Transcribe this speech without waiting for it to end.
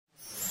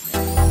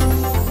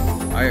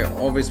I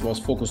always was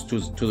focused to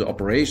the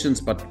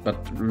operations,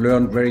 but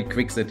learned very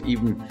quick that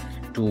even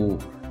to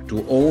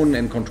own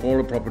and control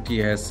a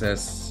property has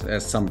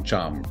some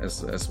charm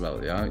as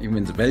well. Yeah, even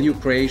in the value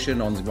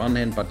creation on the one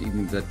hand, but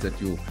even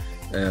that you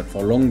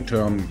for long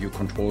term you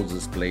control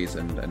this place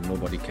and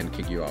nobody can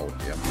kick you out.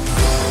 Yeah.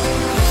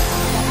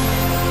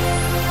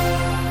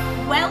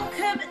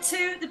 Welcome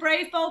to the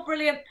Brave, Bold,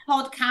 Brilliant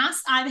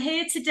podcast. I'm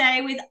here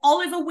today with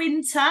Oliver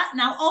Winter.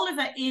 Now,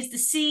 Oliver is the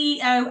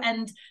CEO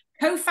and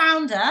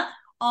co-founder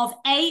of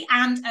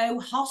A&O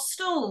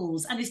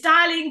Hostels and is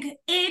dialing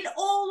in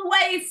all the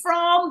way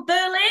from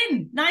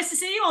Berlin. Nice to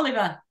see you,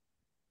 Oliver.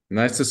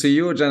 Nice to see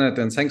you, Janet,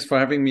 and thanks for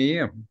having me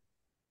here.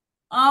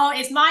 Oh,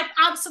 it's my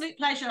absolute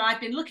pleasure.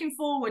 I've been looking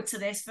forward to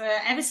this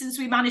ever since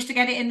we managed to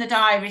get it in the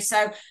diary.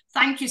 So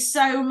thank you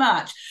so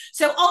much.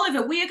 So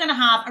Oliver, we are going to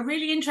have a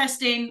really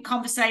interesting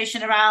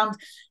conversation around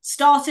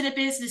starting a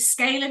business,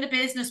 scaling a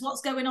business,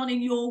 what's going on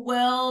in your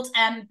world.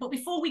 But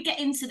before we get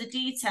into the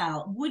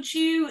detail, would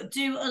you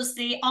do us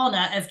the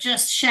honor of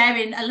just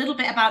sharing a little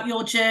bit about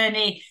your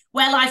journey,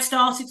 where life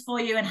started for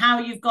you and how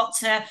you've got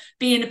to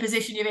be in the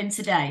position you're in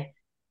today?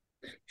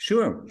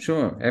 Sure.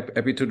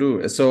 Happy to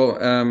do. So,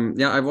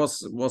 I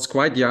was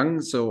quite young.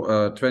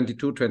 So,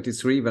 22,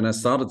 23, when I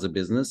started the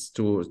business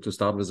to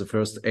start with the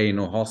first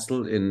A&O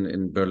hostel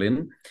in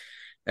Berlin.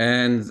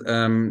 And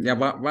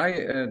why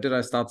did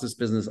I start this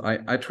business?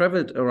 I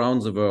traveled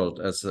around the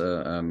world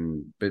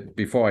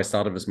before I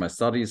started with my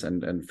studies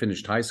and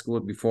finished high school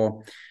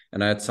before.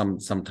 And I had some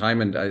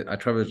time, and I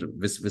traveled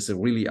with a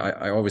really,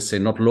 I always say,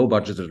 not low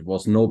budget. It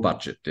was no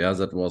budget. Yeah,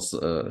 that was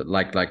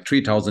like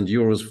 3,000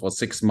 euros for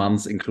 6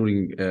 months,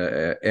 including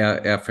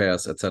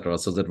airfares, etc.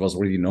 So that was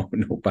really no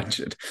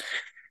budget.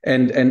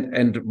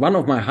 And one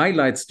of my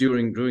highlights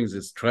during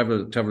this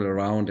travel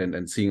around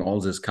and seeing all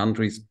these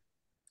countries,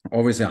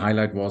 always a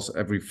highlight was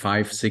every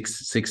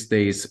 5-6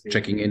 days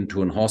checking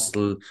into an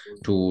hostel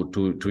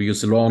to use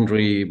the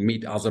laundry,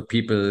 meet other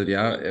people.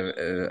 Yeah,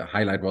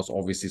 highlight was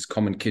always this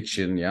common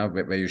kitchen. Yeah,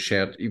 where you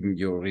shared even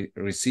your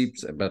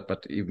receipts,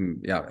 but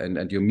even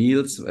and your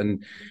meals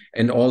and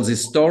all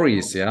these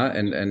stories. Yeah,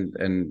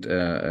 and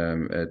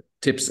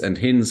tips and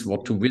hints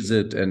what to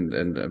visit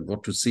and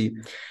what to see.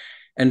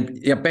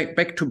 And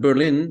back to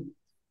Berlin,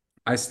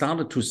 I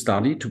started to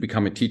study to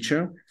become a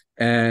teacher.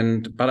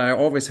 But I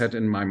always had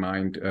in my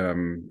mind,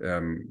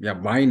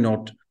 why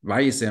not?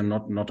 Why is there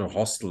not a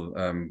hostel?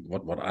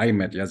 What I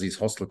met, this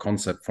hostel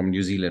concept from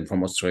New Zealand,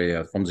 from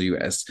Australia, from the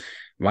US.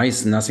 Why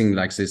is nothing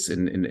like this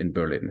in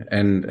Berlin?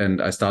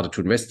 And I started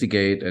to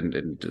investigate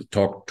and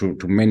talk to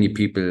many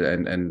people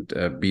and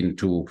been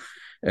to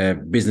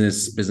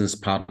business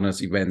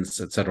partners, events,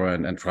 etc.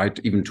 And tried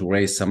even to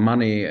raise some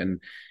money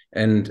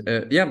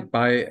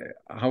by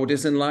how it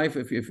is in life,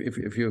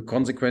 if you're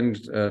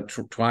consequent,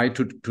 try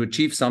to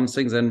achieve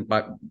something, then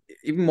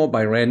even more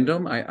by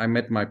random, I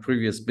met my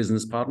previous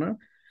business partner,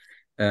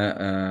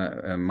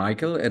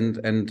 Michael,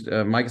 and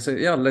Michael said,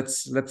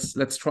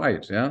 let's try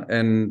it,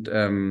 and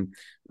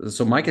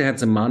so Michael had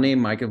the money.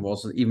 Michael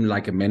was even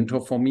like a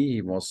mentor for me.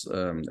 He was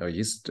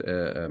he's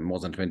more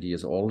than 20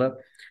 years older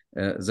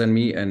than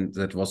me, and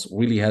that was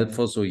really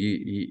helpful. So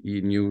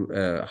he knew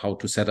how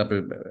to set up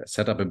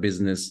a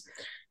business.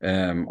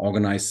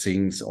 Organize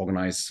things,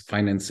 organize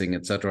financing,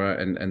 etc.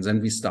 And then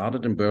we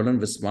started in Berlin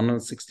with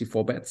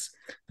 164 beds.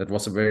 That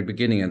was the very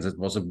beginning, and that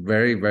was a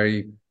very,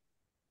 very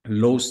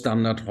low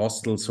standard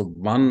hostel. So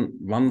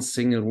one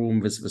single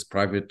room with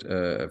private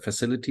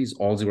facilities,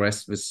 all the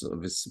rest with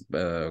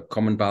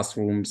common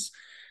bathrooms.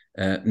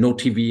 No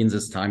TV in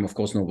this time, of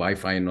course, no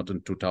Wi-Fi, not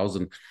in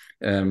 2000.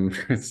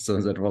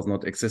 So that was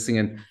not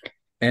existing.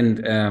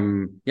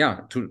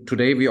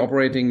 Today we're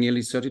operating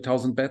nearly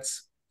 30,000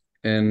 beds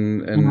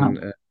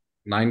in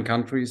 9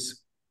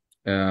 countries,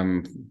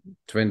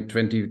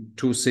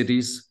 22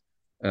 cities.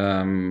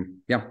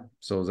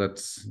 So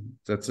that's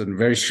in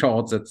very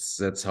short.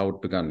 That's how it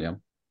began. Yeah.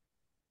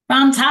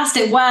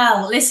 Fantastic.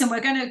 Well, listen,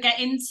 we're going to get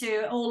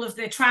into all of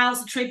the trials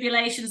and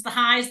tribulations, the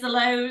highs, the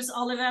lows.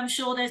 Oliver, I'm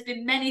sure there's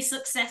been many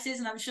successes,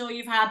 and I'm sure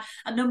you've had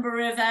a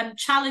number of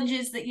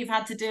challenges that you've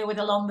had to deal with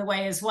along the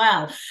way as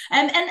well.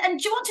 And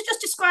do you want to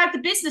just describe the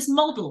business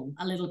model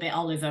a little bit,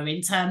 Oliver, in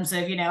terms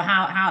of,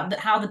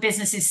 how the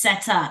business is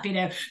set up?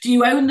 Do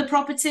you own the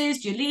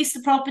properties? Do you lease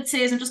the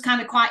properties? I'm just kind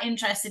of quite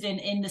interested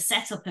in the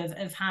setup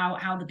of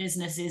how the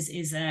business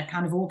is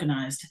kind of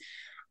organized.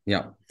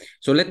 Yeah.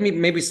 So let me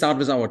maybe start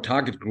with our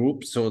target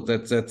group. So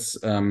that's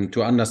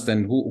to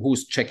understand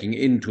who's checking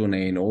into an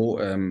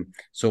A&O.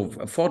 So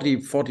 40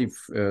 to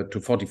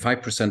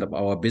 45% of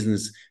our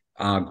business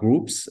are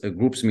groups.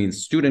 Groups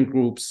means student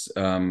groups,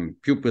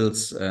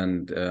 pupils,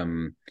 and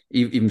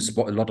even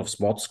a lot of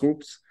sports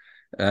groups.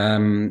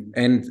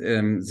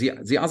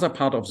 The other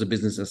part of the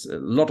business is a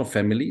lot of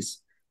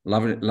families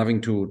loving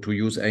to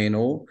use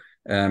A&O.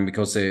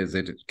 Because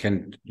they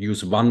can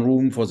use one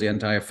room for the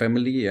entire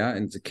family,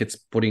 and the kids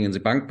putting in the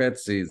bunk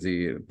beds,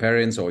 the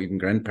parents or even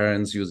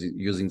grandparents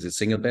using the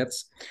single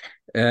beds.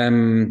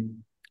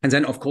 And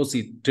then, of course,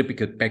 the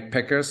typical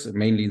backpackers,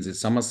 mainly in the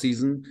summer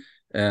season,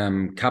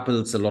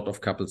 couples, a lot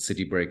of couples,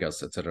 city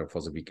breakers, etc.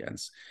 for the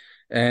weekends.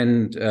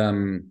 And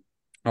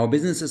our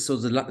businesses, so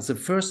the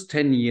first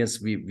 10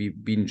 years,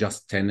 we've been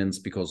just tenants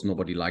because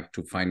nobody liked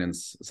to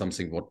finance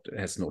something what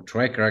has no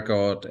track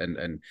record.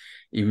 And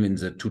even in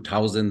the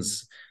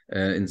 2000s,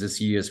 in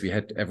these years, we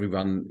had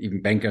everyone,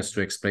 even bankers,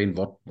 to explain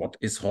what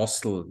is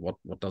hostel,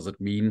 what does it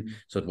mean.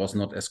 So it was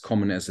not as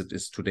common as it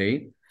is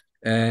today.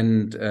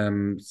 And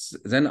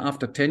then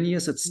after 10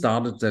 years, it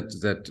started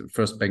that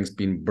first banks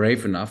been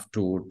brave enough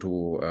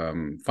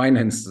to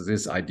finance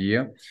this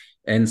idea.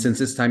 And since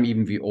this time,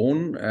 even we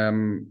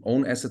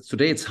own assets.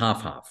 Today, it's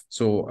half.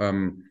 So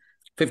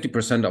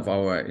 50% of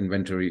our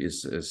inventory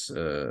is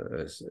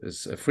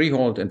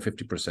freehold and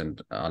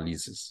 50% are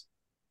leases.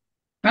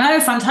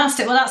 Oh,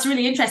 fantastic. Well, that's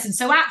really interesting.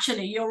 So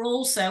actually, you're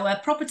also a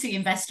property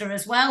investor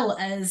as well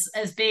as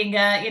being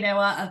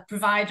a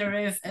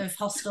provider of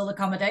hostel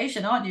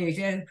accommodation, aren't you?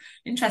 So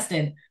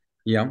interesting.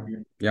 Yeah.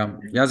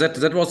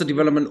 That was the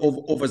development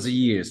over the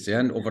years,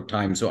 and over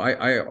time. So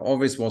I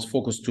always was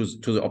focused to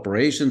the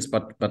operations,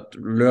 but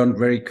learned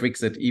very quick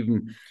that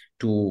even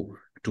to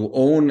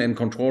own and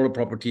control a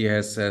property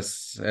has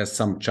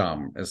some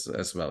charm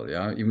as well.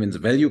 Yeah, even the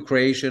value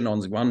creation on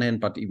the one hand,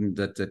 but even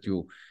that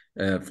you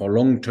for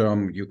long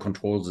term you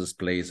control this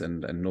place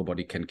and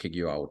nobody can kick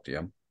you out.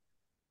 Yeah.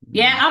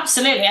 Yeah,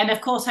 absolutely, and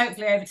of course,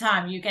 hopefully over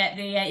time you get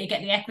the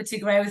equity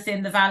growth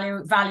in the value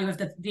of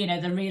the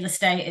the real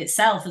estate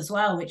itself as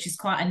well, which is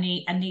quite a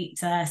neat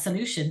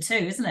solution too,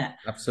 isn't it?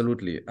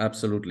 Absolutely,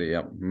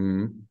 yeah.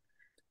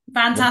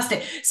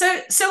 Fantastic. So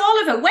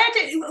Oliver,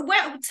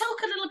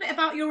 talk a little bit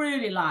about your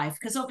early life,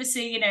 because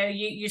obviously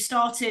you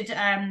started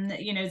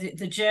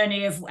the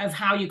journey of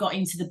how you got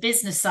into the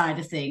business side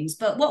of things.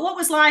 But what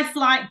was life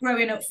like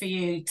growing up for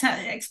you?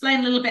 Explain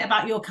a little bit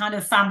about your kind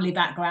of family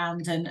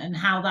background and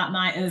how that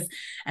might have.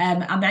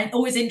 I'm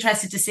always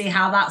interested to see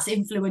how that's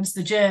influenced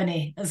the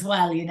journey as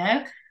well.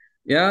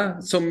 Yeah,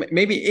 so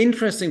maybe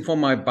interesting for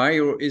my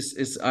bio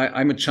is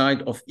I'm a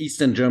child of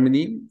Eastern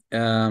Germany.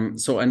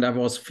 And I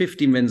was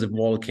 15 when the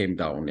wall came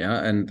down.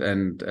 Yeah, and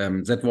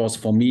that was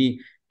for me.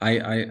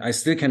 I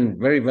still can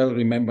very well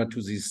remember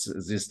to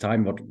this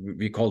time what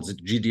we call the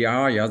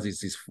GDR. Yeah,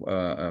 this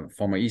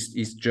former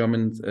East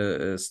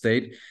German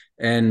state.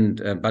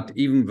 And but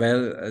even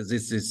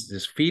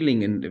this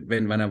feeling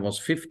when I was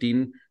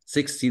 15,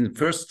 16,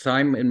 first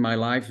time in my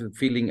life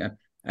feeling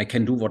I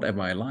can do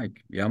whatever I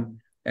like. Yeah.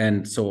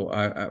 And so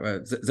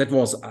that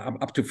was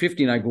up to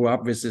 15. I grew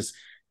up with this.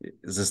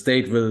 The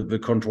state will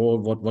control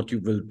what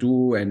you will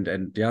do,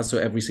 and yeah, so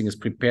everything is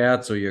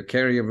prepared. So your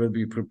career will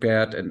be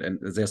prepared, and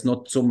there's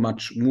not so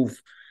much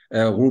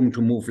room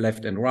to move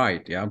left and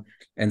right. Yeah,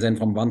 and then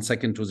from one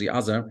second to the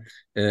other,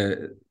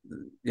 there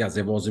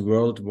was a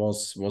world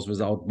was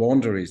without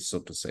boundaries, so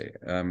to say.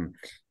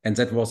 And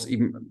that was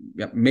even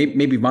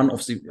maybe one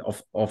of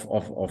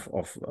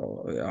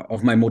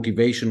my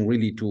motivation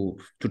really to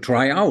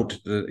try out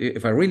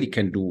if I really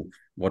can do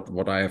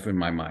what I have in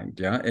my mind.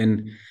 Yeah,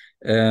 and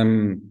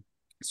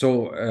as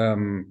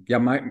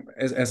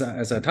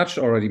I touched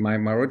already, my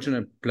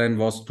original plan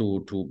was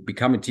to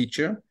become a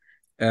teacher.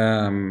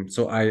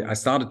 So I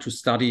started to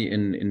study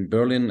in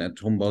Berlin at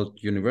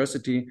Humboldt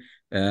University.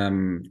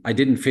 I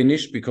didn't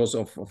finish because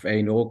of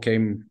A&O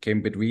came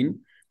between,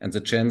 and the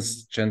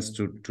chance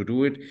to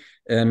do it.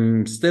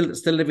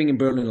 Still living in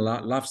Berlin,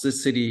 loves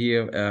this city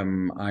here.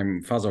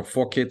 I'm father of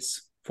 4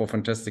 kids, 4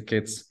 fantastic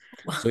kids.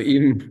 Wow. So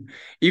even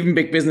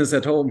big business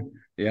at home.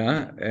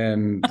 Yeah,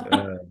 and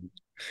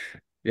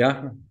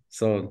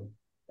so.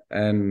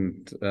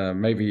 And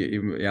maybe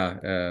even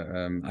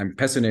I'm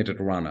passionate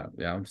runner.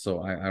 Yeah,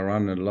 so I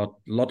run a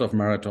lot of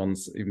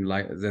marathons. Even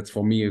like that's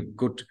for me a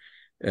good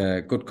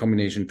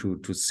combination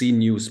to see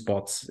new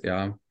spots.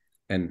 Yeah,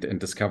 and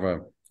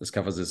discover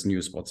these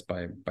new spots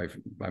by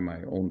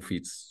my own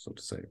feet, so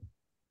to say.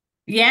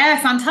 Yeah,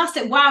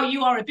 fantastic. Wow,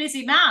 you are a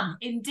busy man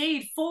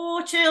indeed.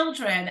 4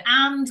 children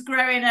and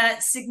growing a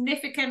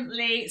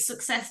significantly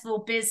successful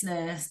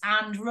business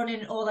and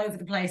running all over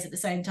the place at the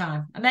same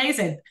time.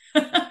 Amazing.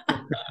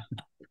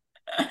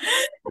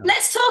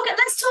 Let's talk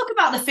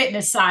about the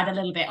fitness side a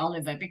little bit,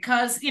 Oliver,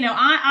 because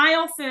I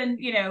often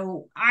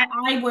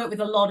I work with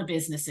a lot of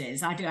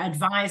businesses. I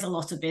advise a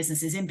lot of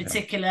businesses, in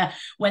particular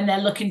when they're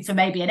looking for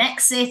maybe an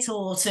exit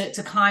or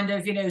to kind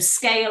of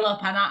scale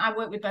up. And I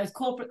work with both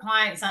corporate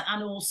clients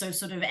and also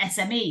sort of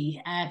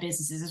SME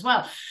businesses as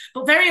well.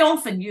 But very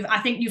often I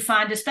think you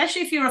find,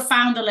 especially if you're a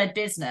founder-led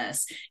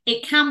business,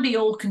 it can be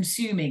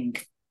all-consuming.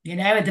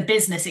 The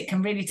business, it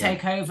can really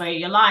take over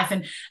your life.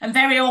 And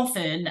very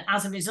often,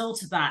 as a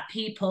result of that,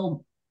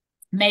 people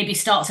maybe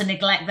start to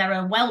neglect their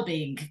own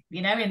well-being,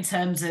 in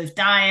terms of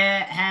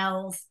diet,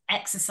 health,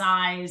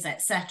 exercise,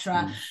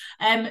 etc.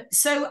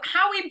 So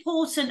how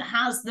important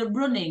has the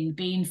running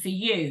been for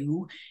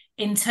you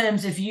in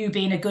terms of you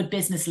being a good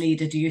business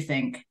leader, do you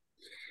think?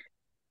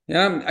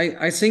 Yeah,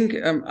 I think,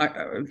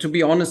 to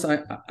be honest,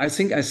 I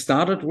think I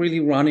started really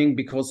running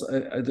because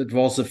it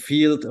was a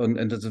field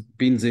and it's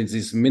been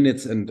these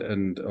minutes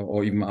and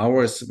or even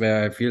hours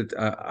where I feel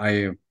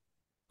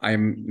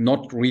I'm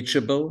not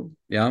reachable.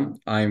 Yeah,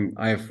 I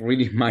have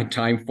really my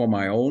time for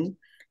my own,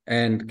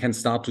 and can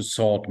start to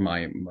sort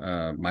my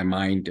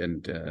mind,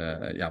 and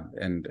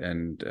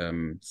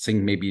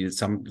think maybe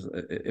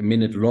a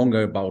minute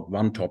longer about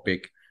one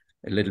topic,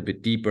 a little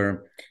bit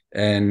deeper.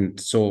 And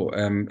so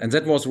and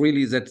that was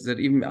really that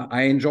even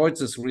I enjoyed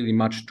this really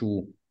much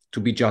to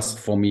be just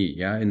for me,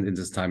 yeah, in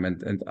this time.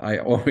 And I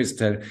always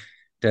tell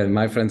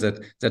my friends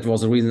that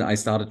was the reason I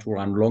started to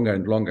run longer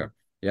and longer,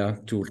 yeah,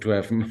 to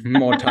have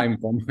more time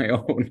for my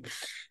own.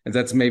 And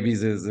that's maybe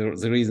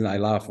the reason I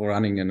love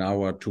running an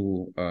hour or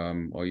two,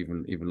 or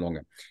even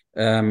longer.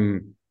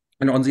 And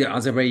on the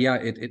other way, yeah,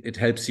 it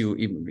helps you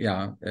even,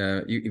 yeah,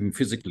 even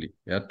physically,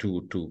 yeah,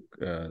 to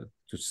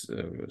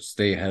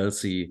stay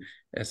healthy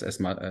as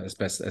much as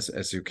best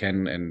as you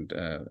can. And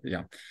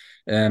yeah,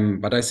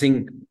 but I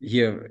think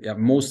here, yeah,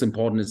 most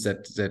important is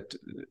that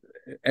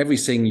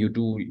everything you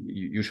do,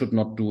 you should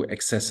not do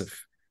excessively.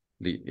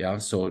 Yeah,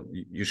 so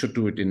you should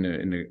do it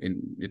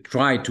in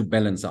try to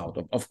balance out.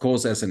 Of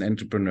course, as an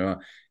entrepreneur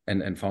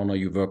and founder,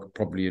 you work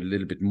probably a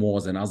little bit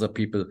more than other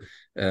people,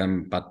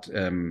 but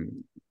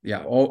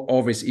yeah,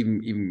 always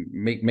even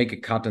make a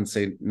cut and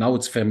say, now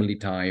it's family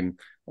time,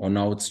 or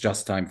now it's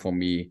just time for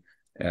me.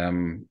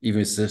 Even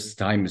if this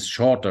time is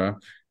shorter,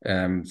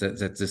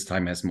 that this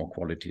time has more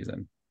quality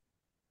then.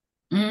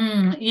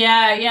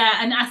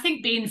 Yeah. And I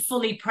think being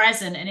fully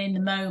present and in the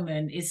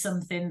moment is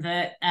something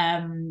that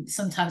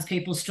sometimes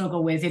people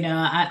struggle with.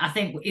 I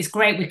think it's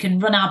great we can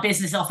run our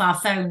business off our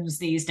phones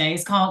these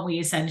days, can't we,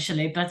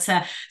 essentially? But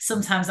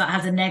sometimes that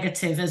has a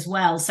negative as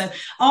well. So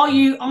are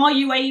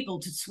you able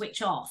to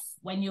switch off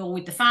when you're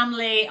with the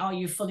family? Are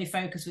you fully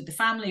focused with the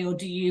family, or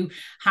do you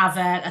have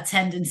a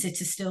tendency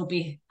to still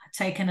be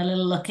taking a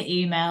little look at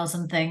emails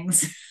and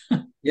things?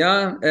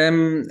 Yeah,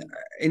 in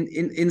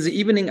the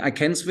evening I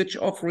can switch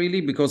off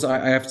really, because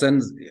I have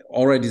then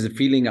already the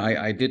feeling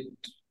I did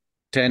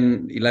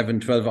 10,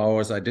 11, 12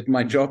 hours. I did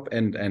my job,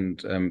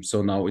 and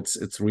so now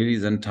it's really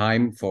then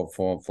time for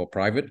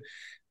private.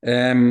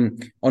 On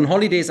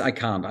holidays I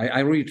can't.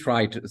 I really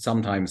tried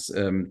sometimes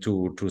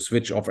to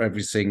switch off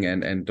everything,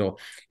 and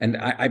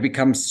I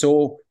become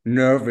so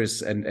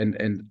nervous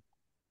and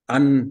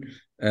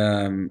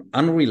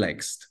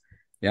unrelaxed.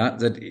 Yeah,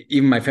 that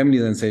even my family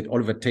then said,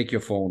 Oliver, take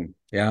your phone.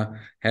 Yeah,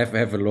 have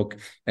a look.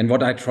 And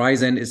what I try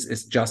then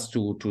is just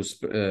to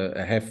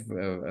have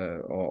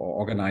or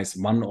organize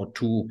 1 or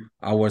 2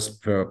 hours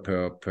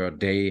per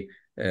day,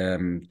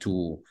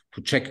 to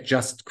check,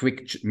 just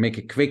make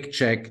a quick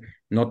check,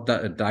 not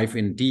dive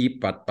in deep,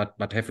 but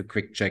have a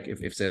quick check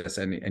if there's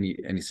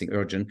anything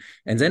urgent,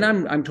 and then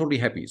I'm totally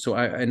happy. So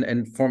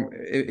and from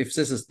if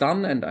this is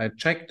done and I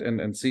checked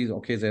and see,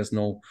 okay, there's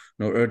no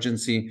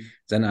urgency,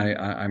 then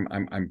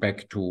I'm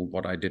back to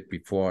what I did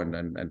before,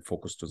 and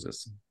focus to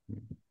this.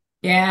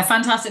 Yeah,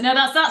 fantastic. No,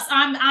 that's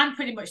I'm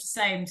pretty much the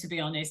same, to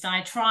be honest.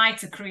 I try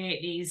to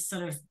create these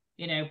sort of,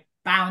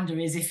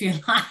 boundaries, if you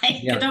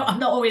like. Yeah. I'm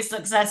not always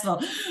successful,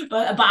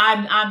 but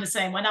I'm the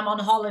same. When I'm on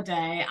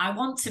holiday, I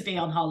want to be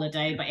on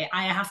holiday, but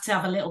I have to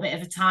have a little bit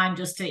of a time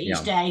just to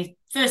each day,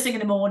 first thing in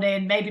the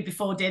morning, maybe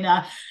before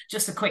dinner,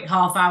 just a quick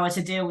half hour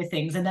to deal with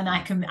things, and then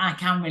I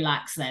can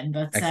relax then.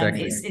 But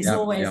exactly. It's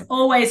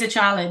always a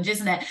challenge,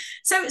 isn't it?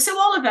 So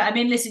Oliver, I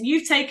mean, listen,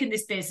 you've taken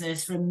this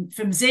business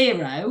from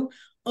zero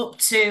up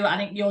to, I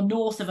think you're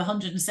north of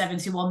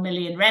 171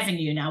 million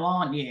revenue now,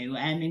 aren't you?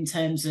 In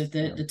terms of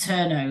the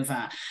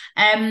turnover.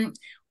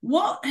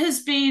 What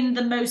has been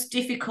the most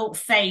difficult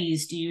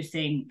phase, do you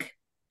think?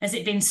 Has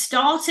it been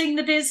starting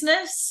the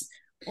business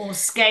or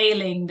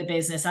scaling the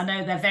business? I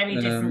know they're very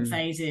different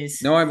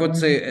phases. No, I would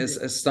say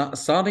as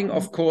starting,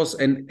 of course,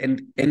 and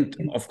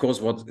of course,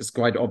 what is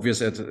quite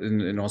obvious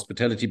in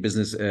hospitality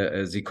business,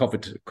 the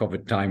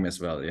COVID time as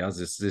well. Yeah,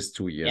 this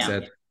 2 years.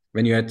 That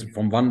when you had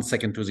from one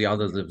second to the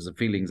other the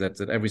feeling that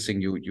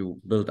everything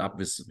you build up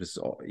with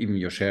even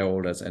your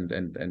shareholders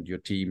and your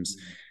teams,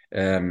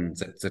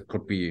 that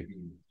could be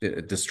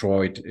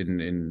destroyed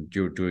in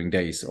during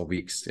days or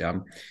weeks.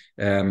 Yeah.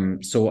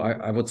 So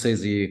I would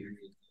say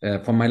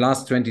for my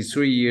last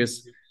 23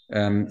 years,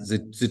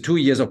 the 2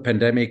 years of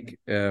pandemic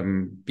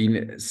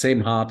been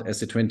same hard as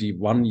the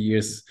 21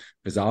 years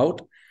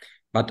without.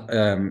 But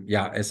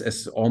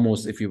as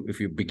almost if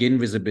you begin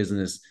with a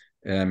business,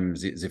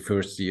 the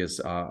first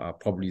years are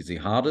probably the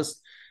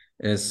hardest.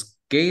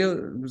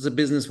 Scale the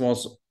business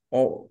was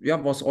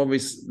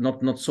always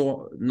not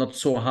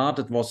so hard.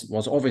 It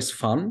was always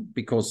fun,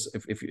 because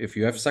if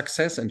you have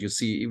success and you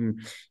see even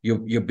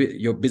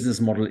your business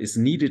model is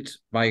needed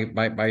by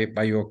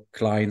your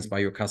clients, by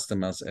your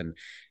customers,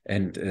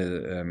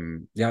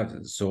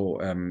 so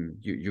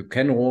you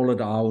can roll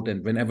it out,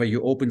 and whenever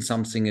you open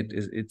something,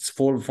 it's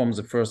full from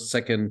the first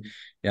second,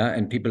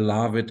 and people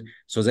love it.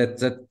 So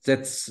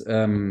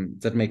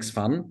that makes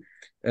fun.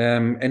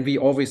 And we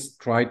always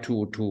try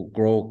to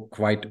grow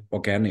quite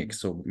organic.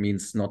 So it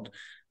means not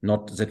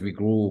that we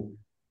grew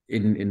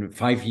in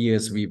 5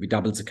 years, we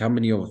doubled the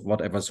company or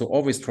whatever. So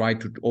always try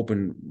to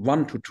open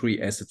 1 to 3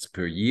 assets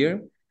per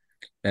year,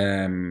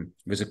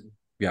 with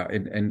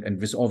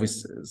with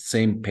always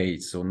same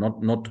pace. So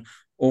not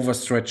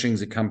overstretching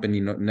the company,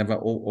 never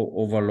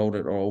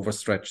overloaded or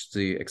overstretched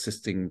the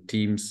existing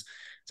teams.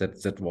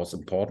 That was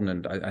important,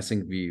 and I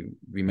think we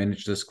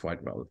managed this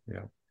quite well.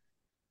 Yeah.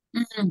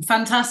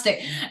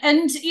 Fantastic.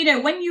 And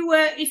when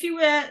if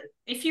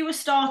you were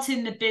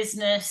starting the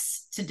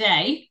business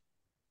today,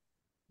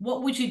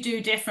 what would you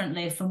do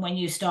differently from when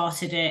you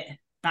started it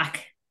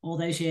back all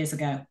those years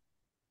ago?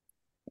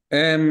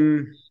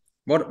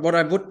 What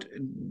I would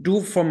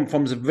do from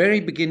the very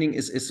beginning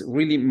is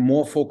really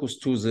more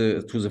focused to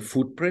the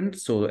footprint,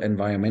 so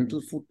environmental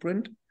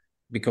footprint,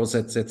 because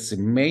that's the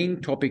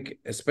main topic,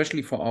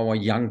 especially for our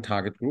young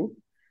target group.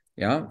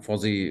 Yeah, for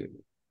the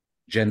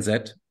Gen Z,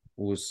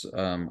 who's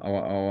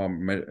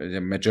the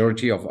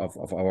majority of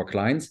our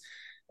clients,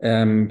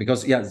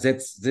 because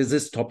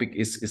this topic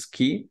is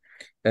key,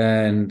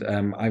 and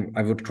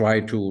I would try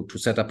to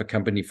set up a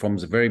company from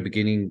the very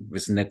beginning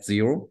with net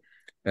zero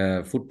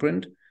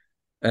footprint.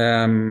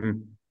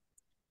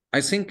 I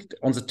think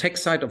on the tech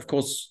side, of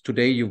course,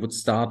 today you would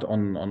start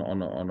on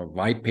a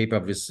white paper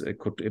with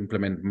could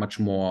implement much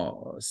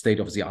more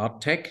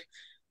state-of-the-art tech.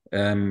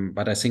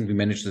 But I think we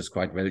managed this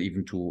quite well,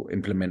 even to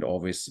implement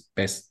always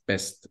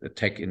best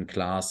tech in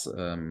class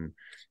on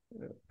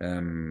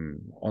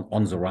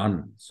the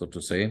run, so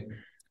to say.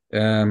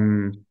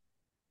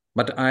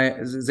 But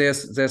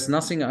there's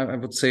nothing I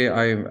would say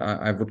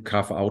I would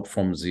carve out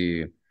from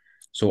the.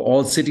 So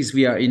all cities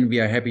we are in, we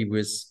are happy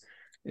with.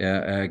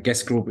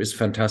 Guest group is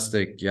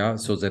fantastic, yeah.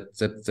 So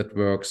that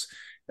works.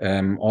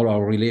 All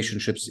our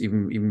relationships,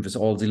 even with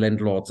all the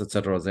landlords,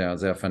 etc.,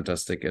 they're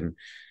fantastic, and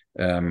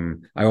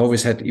I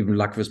always had even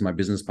luck with my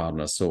business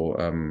partners. So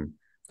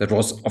that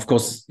was, of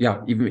course,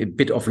 even a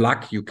bit of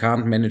luck. You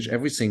can't manage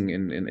everything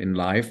in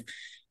life,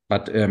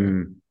 but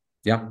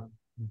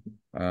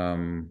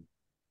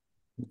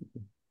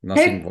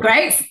nothing.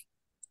 Great.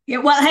 Yeah,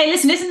 well, hey,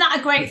 listen, isn't that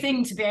a great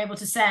thing to be able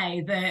to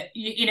say that,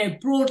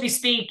 broadly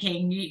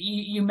speaking,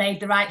 you made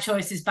the right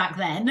choices back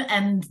then,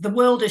 and the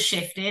world has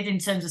shifted in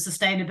terms of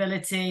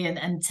sustainability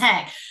and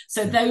tech.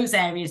 So those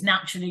areas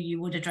naturally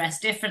you would address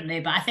differently.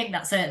 But I think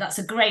that's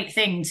a great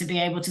thing to be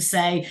able to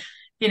say,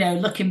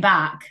 looking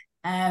back,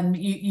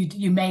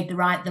 you made the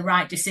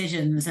right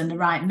decisions and the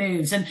right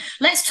moves. And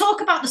let's talk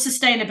about the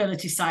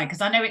sustainability side,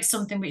 because I know it's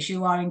something which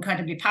you are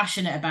incredibly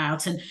passionate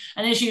about, and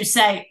as you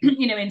say,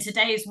 in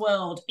today's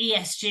world,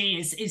 ESG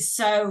is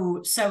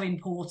so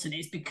important.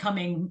 It's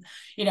becoming,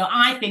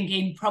 I think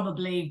in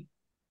probably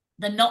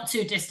the not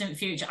too distant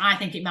future, I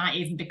think it might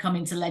even become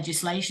into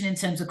legislation in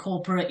terms of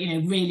corporate,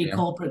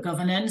 corporate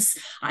governance.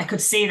 I could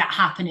see that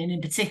happening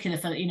in particular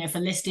for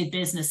listed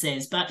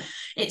businesses, but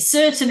it's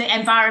certainly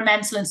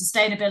environmental and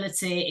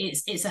sustainability.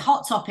 It's a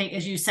hot topic,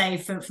 as you say,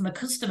 from a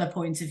customer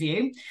point of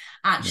view.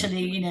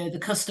 Actually, the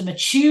customer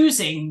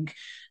choosing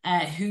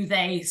who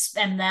they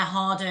spend their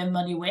hard-earned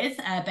money with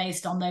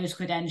based on those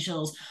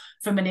credentials.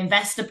 From an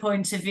investor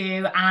point of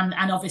view, and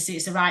obviously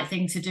it's the right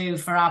thing to do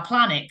for our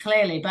planet,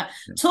 clearly. But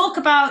talk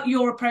about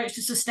your approach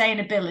to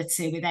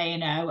sustainability with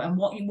A&O and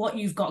what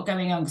you've got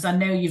going on, because I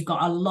know you've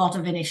got a lot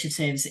of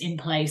initiatives in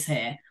place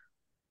here.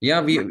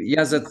 Yeah,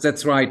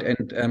 that's right,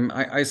 and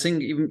I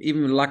think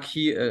even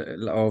lucky,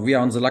 or we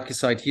are on the lucky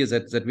side here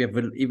that we have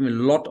even a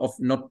lot of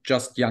not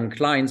just young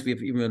clients, we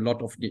have even a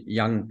lot of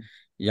young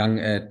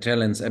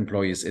talents,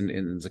 employees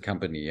in the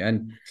company,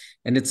 and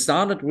it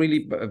started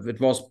really.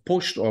 It was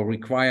pushed or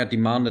required,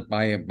 demanded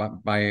by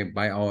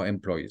our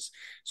employees,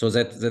 so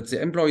that the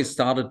employees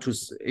started to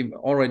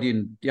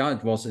already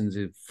it was in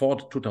the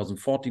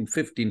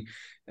 2014-15.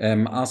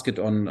 Ask it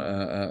on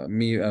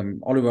me,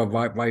 Oliver,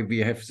 why we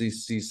have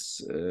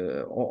these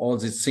all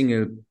this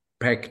single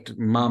packed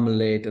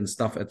marmalade and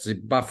stuff at the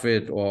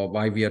buffet, or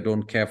why we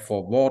don't care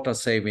for water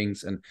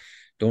savings and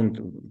don't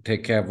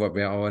take care of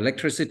where our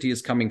electricity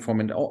is coming from,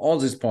 and all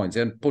these points,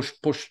 and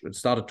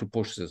started to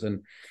push this,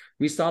 and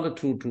we started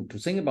to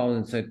think about it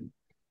and said,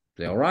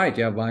 they're right,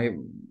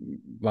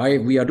 why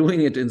we are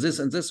doing it in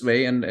this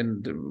way, and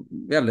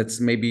let's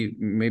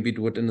maybe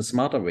do it in a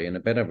smarter way, in a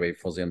better way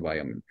for the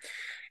environment.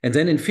 And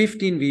then in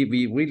 15,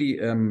 we really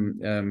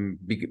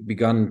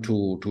began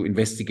to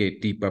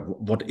investigate deeper.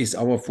 What is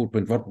our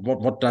footprint?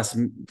 What does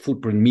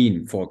footprint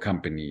mean for a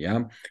company?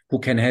 Yeah, who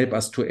can help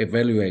us to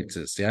evaluate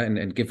this? Yeah,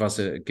 and give us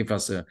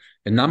a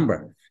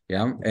number.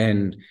 Yeah,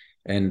 and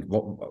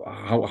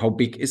how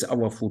big is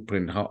our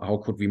footprint?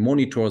 How could we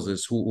monitor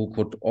this? Who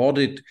could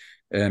audit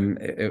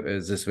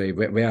this way?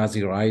 Where are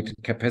the right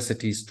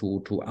capacities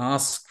to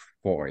ask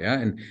for?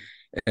 Yeah,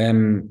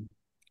 and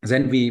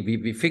then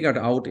we figured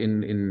out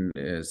in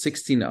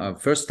 16,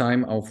 first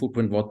time our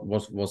footprint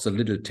was a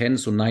little 10,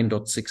 so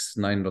 9.6,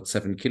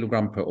 9.7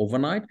 kilogram per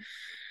overnight.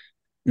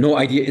 No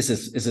idea, is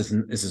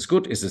this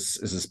good? Is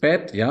this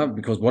bad? Yeah,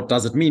 because what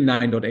does it mean,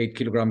 9.8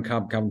 kilogram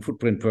carbon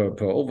footprint per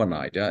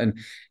overnight? Yeah,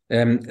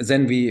 and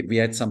then we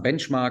had some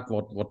benchmark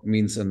what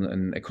means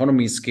an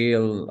economy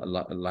scale,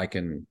 like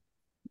in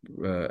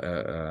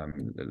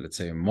let's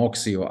say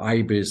Moxie or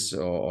Ibis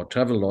or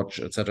Travelodge,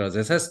 etc.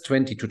 That has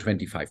 20 to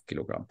 25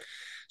 kilogram.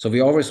 So we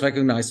always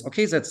recognize,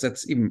 okay,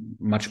 that's even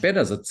much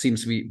better. That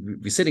seems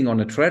we're sitting on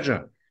a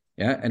treasure,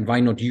 yeah, and why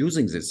not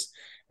using this?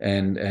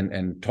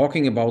 and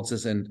talking about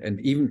this and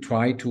even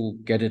try to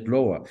get it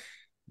lower.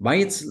 Why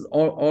it's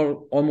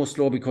almost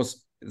low?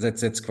 Because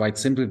that's quite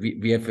simple.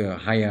 We have a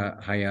higher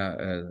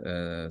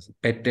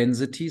bed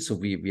density, so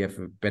we have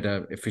a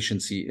better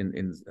efficiency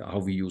in how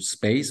we use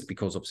space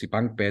because of the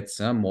bunk beds,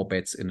 more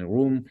beds in a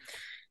room,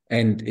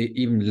 and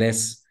even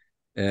less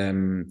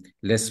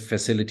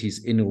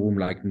facilities in a room,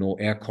 like no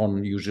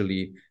aircon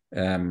usually,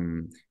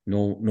 no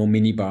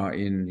minibar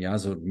in,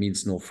 so it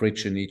means no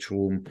fridge in each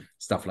room,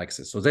 stuff like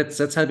this. So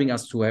that's helping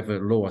us to have a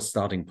lower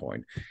starting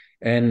point.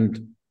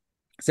 And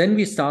then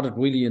we started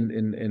really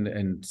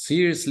in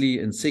seriously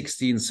in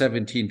 16,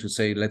 17 to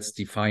say, let's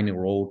define a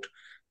road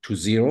to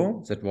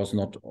zero. That was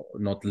not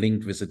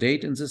linked with a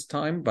date in this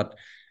time, but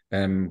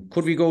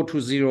could we go to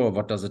zero?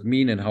 What does it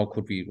mean? And how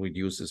could we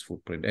reduce this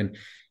footprint? And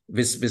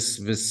with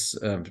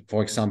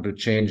for example,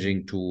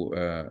 changing to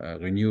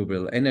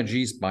renewable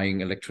energies,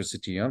 buying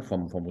electricity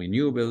from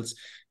renewables,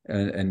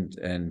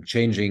 and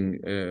changing.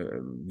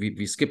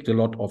 We skipped a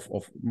lot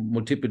of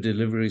multiple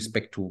deliveries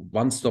back to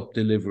one-stop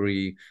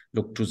delivery.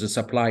 Look to the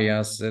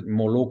suppliers,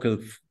 more local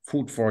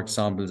food, for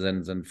example,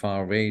 than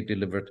far away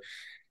delivered.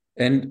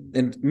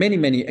 And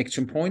many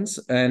action points,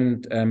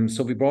 and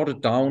so we brought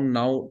it down.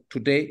 Now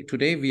today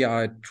we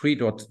are at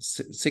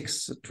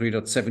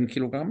 3.7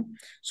 kilogram,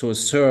 so a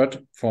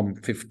third from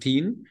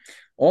 15,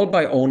 all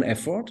by own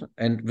effort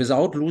and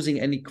without losing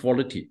any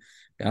quality.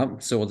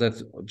 So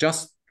that's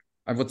just,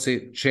 I would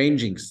say,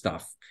 changing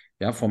stuff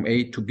from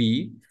A to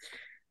B.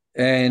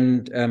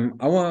 And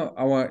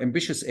our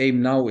ambitious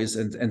aim now is,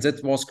 and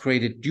that was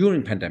created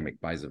during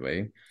pandemic, by the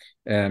way.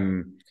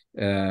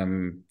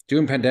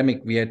 During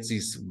pandemic, we had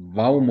this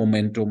wow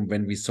momentum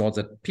when we saw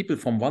that people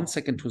from one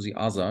second to the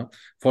other,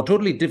 for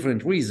totally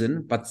different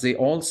reason, but they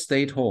all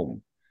stayed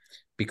home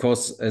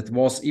because it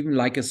was even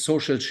like a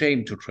social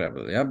shame to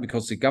travel,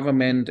 because the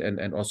government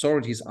and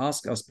authorities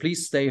asked us,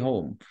 please stay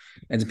home.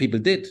 And the people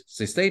did,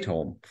 they stayed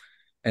home.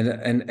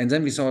 And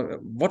then we saw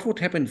what would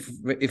happen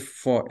if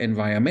for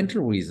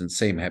environmental reasons,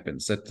 same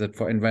happens, that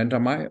for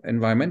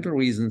environmental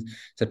reasons,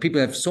 that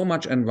people have so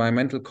much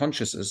environmental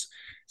consciousness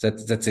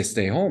that they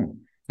stay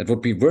home. That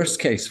would be worst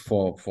case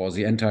for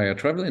the entire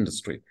travel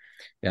industry.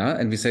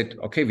 And we said,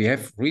 okay, we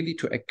have really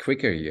to act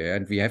quicker here,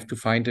 and we have to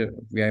find a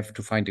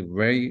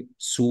very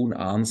soon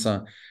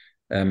answer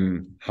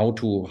how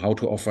to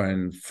offer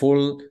a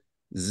full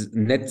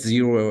net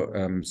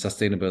zero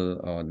sustainable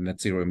or net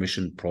zero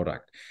emission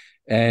product.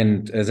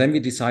 And then we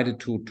decided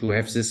to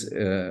have this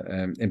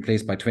in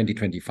place by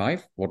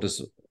 2025, what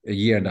is a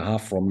year and a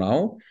half from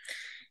now.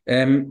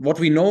 What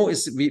we know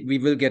is we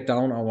will get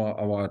down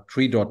our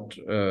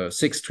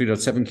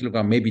 3.7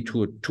 kilogram, maybe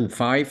to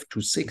 2.5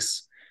 to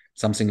 6,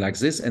 something like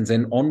this. And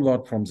then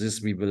onward from this,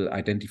 we will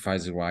identify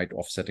the right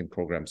offsetting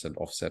programs and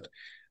offset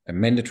a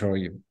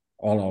mandatory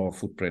all our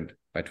footprint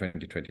by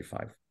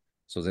 2025.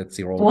 So that's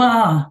the road.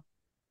 Wow.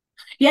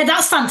 Yeah,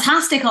 that's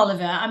fantastic,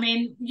 Oliver. I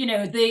mean,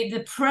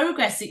 the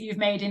progress that you've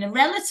made in a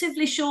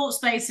relatively short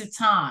space of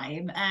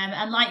time,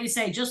 and like you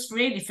say, just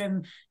really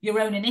from your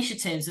own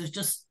initiatives of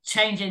just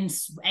changing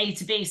A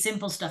to B,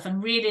 simple stuff,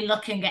 and really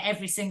looking at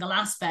every single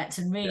aspect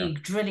and really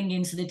drilling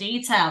into the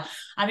detail.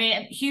 I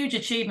mean, huge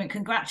achievement.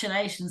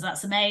 Congratulations.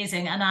 That's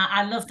amazing. And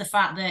I love the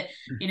fact that,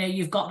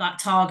 you've got that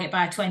target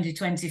by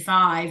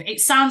 2025. It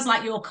sounds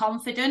like you're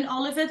confident,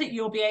 Oliver, that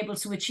you'll be able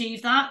to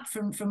achieve that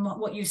from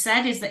what you've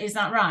said. Is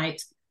that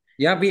right?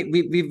 Yeah,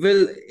 we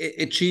will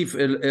achieve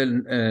a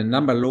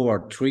number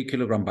lower, 3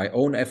 kilogram by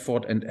own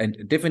effort, and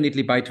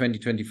definitely by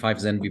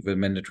 2025, then we will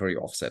mandatory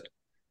offset.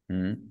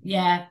 Mm-hmm.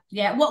 Yeah.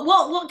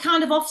 What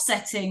kind of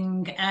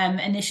offsetting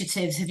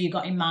initiatives have you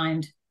got in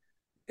mind?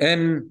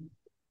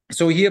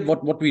 So here,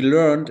 what we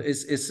learned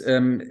is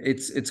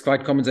it's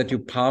quite common that you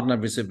partner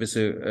with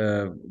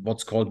a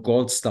what's called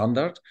gold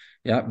standard,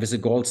 with a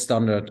gold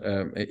standard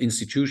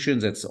institution.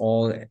 That's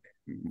all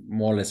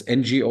more or less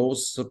NGOs,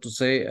 so to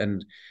say,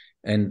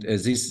 and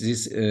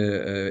these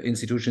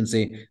institutions,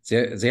 they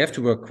have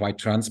to work quite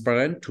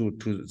transparent to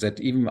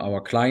that even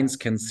our clients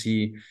can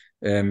see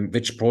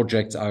which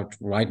projects are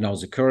right now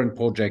the current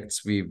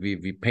projects we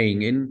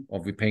paying in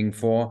or we paying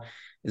for.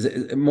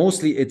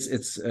 Mostly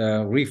it's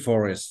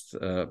reforest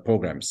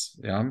programs.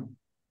 Yeah.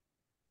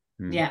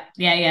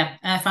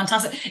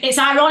 Fantastic. It's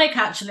ironic,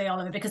 actually,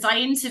 Oliver, because I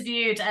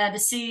interviewed the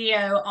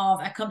CEO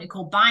of a company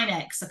called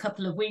Binex a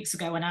couple of weeks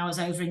ago when I was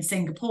over in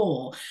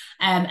Singapore,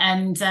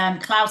 and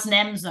Klaus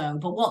Nemzo.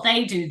 But what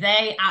they do,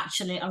 they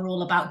actually are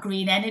all about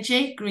green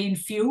energy, green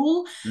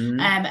fuel,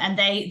 and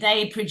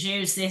they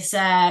produce this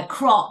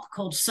crop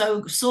called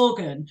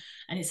sorghum,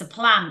 and it's a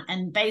plant,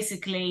 and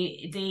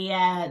basically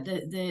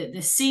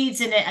the seeds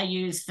in it are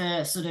used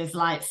for sort of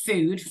like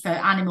food, for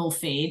animal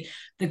feed.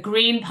 The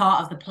green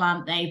part of the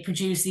plant, they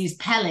produce these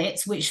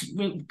pellets, which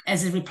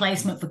as a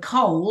replacement for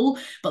coal,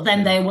 but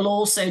then they will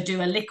also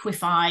do a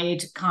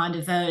liquefied kind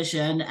of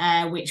version,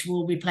 which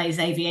will replace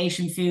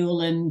aviation fuel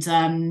and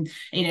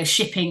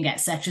shipping,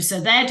 etc. So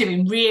they're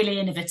doing really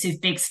innovative,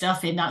 big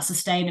stuff in that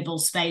sustainable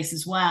space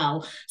as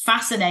well.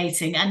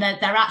 Fascinating, and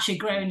they're actually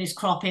growing this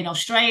crop in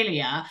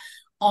Australia.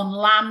 on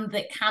land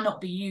that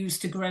cannot be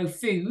used to grow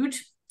food.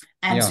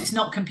 So it's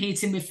not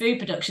competing with food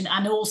production,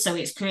 and also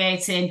it's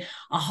creating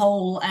a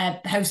whole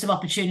host of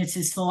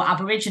opportunities for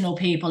Aboriginal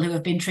people who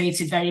have been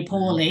treated very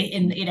poorly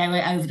in, you know,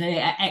 over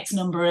the X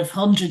number of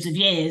hundreds of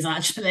years,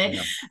 actually.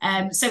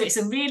 So it's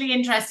a really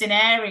interesting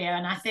area,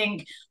 and I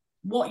think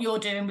what you're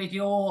doing with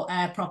your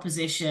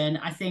proposition,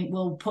 I think,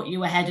 will put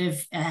you ahead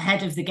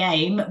of the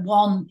game.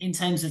 One, in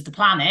terms of the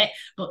planet,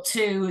 but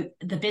two,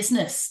 the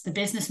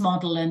business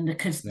model and the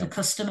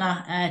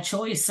customer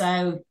choice.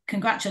 So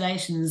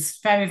congratulations,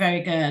 very,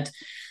 very good.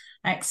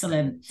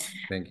 Excellent.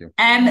 Thank you.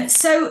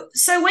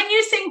 So when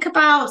you think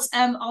about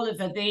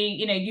Oliver,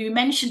 you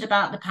mentioned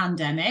about the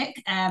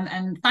pandemic,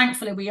 and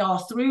thankfully we are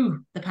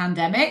through the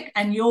pandemic,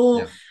 and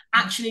your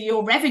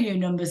revenue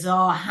numbers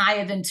are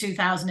higher than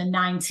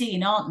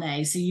 2019, aren't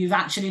they? So you've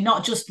actually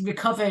not just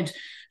recovered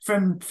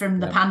from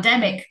the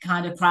pandemic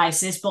kind of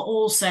crisis, but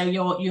also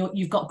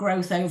you've got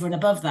growth over and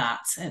above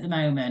that at the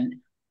moment.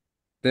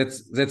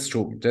 That's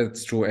true.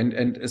 That's true.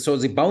 And so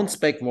the bounce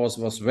back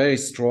was very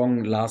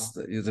strong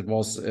it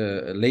was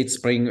late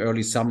spring,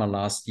 early summer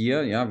last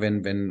year. Yeah,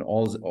 when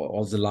all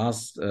the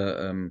last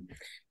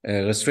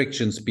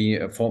restrictions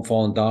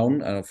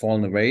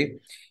fallen away.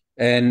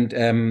 And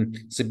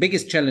the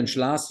biggest challenge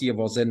last year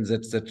was then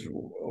that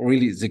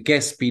really the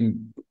guests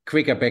been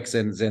quicker back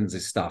than the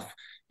staff.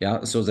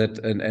 Yeah, so that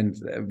and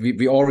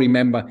we all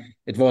remember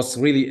it was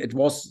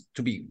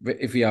to be,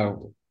 if we are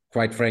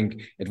quite frank,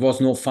 it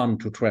was no fun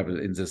to travel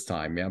in this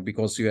time,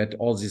 because you had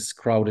all these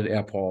crowded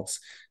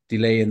airports,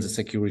 delay in the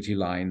security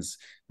lines,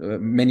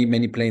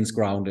 many planes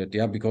grounded,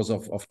 because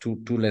of too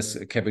less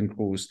cabin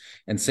crews,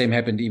 and same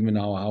happened even in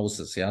our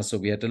houses, so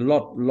we had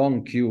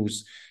long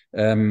queues,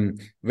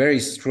 very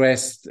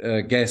stressed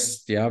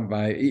guests,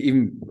 by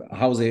even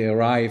how they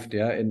arrived,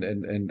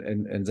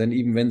 and then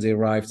even when they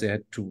arrived, they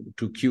had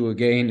to queue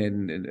again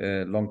in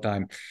a long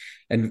time.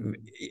 And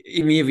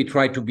in here we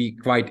try to be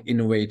quite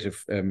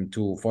innovative.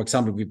 For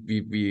example,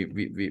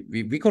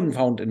 we couldn't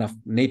find enough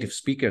native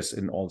speakers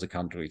in all the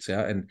countries,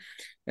 and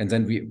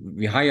then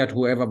we hired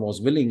whoever was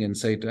willing and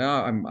said,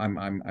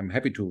 I'm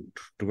happy to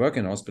work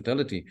in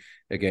hospitality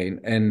again.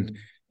 And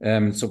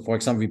so, for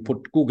example, we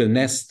put Google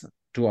Nest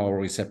to our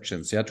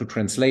receptions, to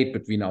translate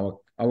between our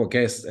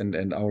guests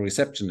and our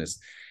receptionists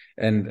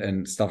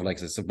and stuff like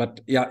this. But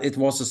it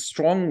was a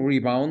strong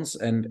rebound,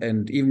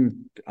 and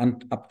even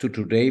up to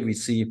today, we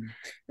see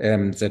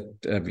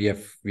that we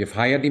have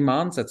higher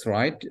demands. That's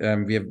right.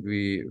 We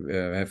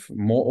have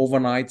more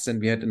overnights than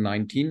we had in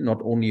 19.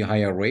 Not only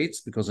higher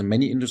rates, because in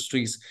many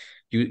industries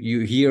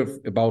you hear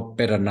about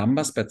better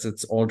numbers, but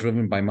it's all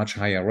driven by much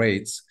higher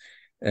rates.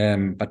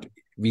 But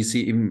we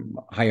see even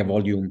higher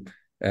volume.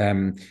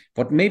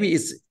 What maybe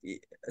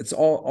it's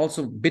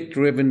also a bit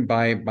driven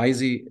by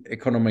the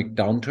economic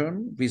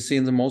downturn we see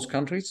in the most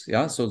countries,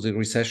 so the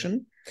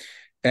recession.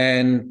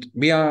 And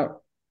we are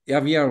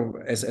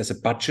as a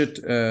budget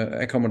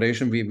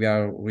accommodation, we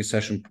are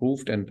recession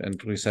proofed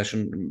and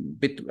recession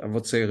I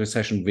would say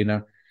recession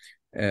winner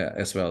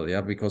as well,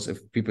 because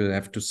if people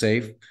have to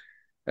save,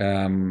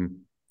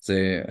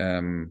 they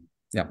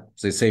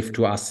save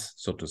to us,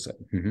 so to say.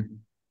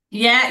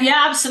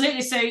 Yeah,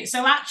 absolutely.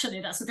 So actually,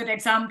 that's a good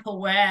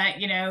example where,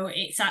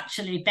 it's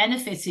actually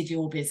benefited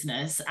your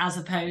business, as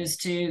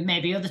opposed to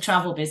maybe other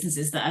travel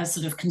businesses that are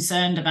sort of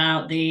concerned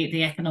about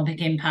the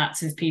economic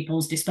impact of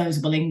people's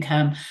disposable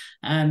income.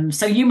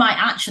 So you might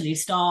actually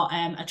start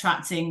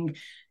attracting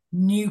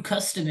new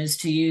customers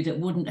to you that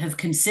wouldn't have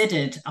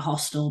considered a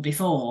hostel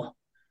before.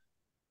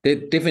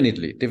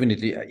 Definitely.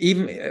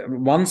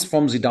 Even once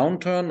from the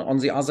downturn. On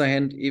the other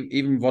hand,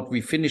 even what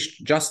we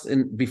finished just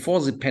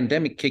before the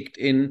pandemic kicked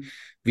in,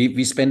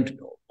 we spent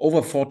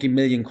over 40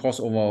 million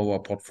costs over our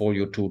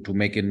portfolio to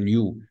make a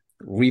new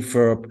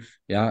refurb.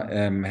 We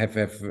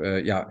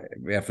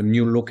have a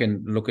new look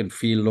and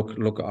feel,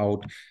 look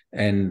out,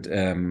 and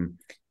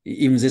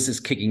even this is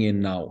kicking in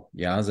now.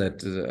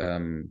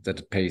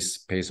 That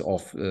pays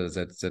off.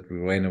 That we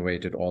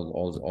renovated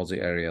all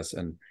the areas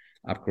and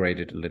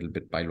upgraded a little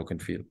bit by look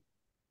and feel.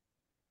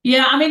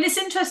 Yeah, I mean, it's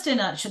interesting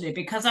actually,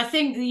 because I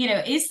think,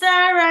 is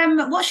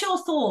there, what's your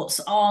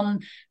thoughts on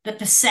the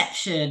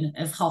perception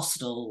of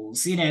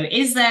hostels?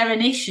 Is there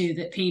an issue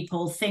that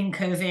people think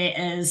of it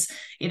as,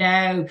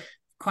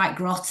 quite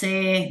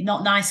grotty,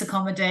 not nice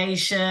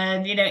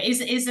accommodation?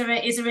 Is there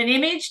an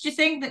image, do you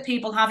think, that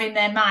people have in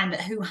their mind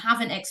that who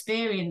haven't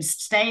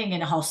experienced staying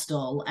in a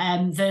hostel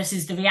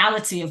versus the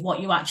reality of what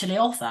you actually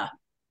offer?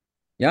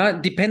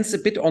 It depends a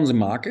bit on the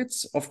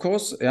markets, of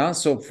course.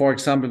 So, for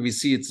example, we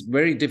see it's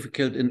very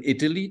difficult in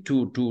Italy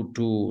to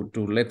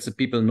let the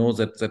people know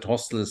that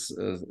hostel is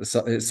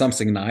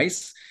something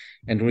nice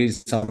and really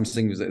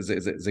something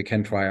they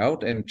can try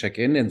out and check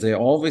in. And they're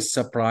always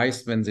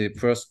surprised when they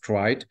first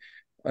tried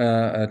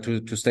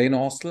to stay in a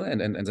hostel,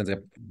 and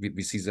then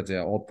we see that they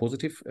are all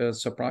positive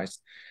surprised.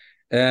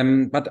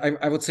 But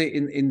I would say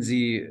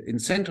in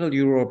Central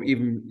Europe,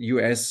 even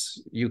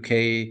US,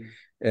 UK,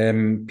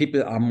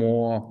 people are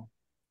more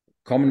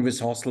common with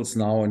hostels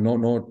now, and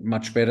no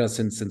much better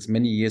since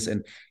many years.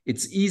 And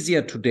it's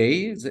easier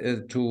today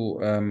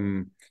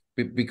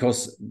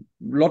because a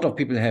lot of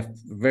people have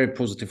very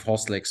positive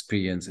hostel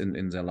experience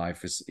in their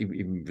life,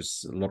 even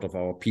with a lot of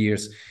our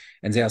peers.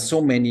 And there are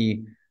so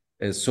many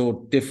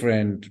so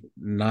different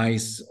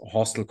nice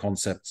hostel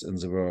concepts in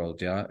the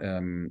world, yeah.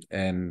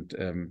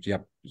 Yeah,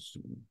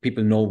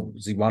 people know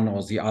the one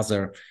or the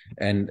other,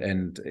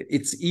 and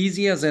it's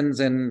easier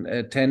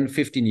than 10,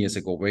 15 years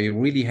ago, where you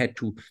really had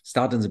to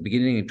start in the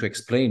beginning to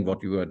explain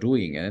what you are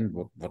doing and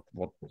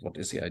what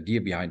is the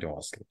idea behind the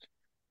hostel.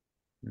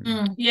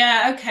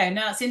 Yeah, okay.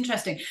 No, it's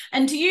interesting.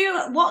 And do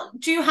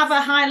you have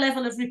a high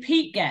level of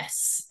repeat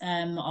guests,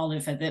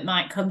 Oliver, that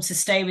might come to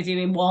stay with you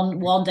in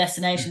one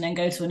destination, then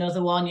go to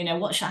another one? You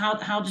know,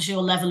 how does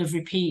your level of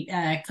repeat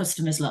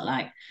customers look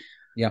like?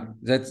 Yeah,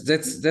 that's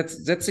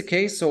the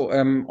case. So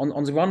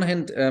on the one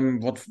hand,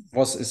 what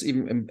is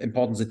even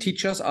important, the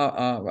teachers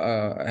have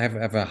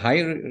a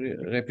high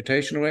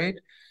reputation rate.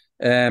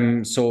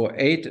 So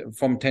 8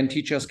 from 10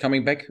 teachers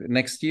coming back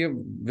next year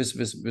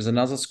with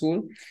another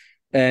school.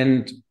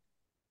 And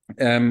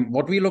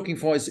what we're looking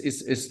for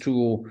is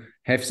to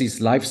have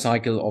this life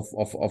cycle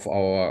of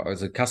our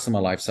as a customer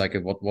life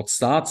cycle. What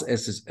starts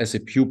as a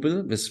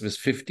pupil with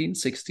 15,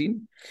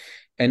 16,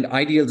 and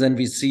ideal then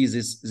we see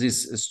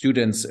these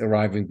students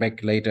arriving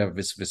back later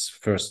with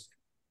first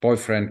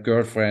boyfriend,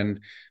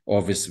 girlfriend,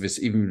 or with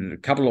even a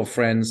couple of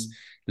friends,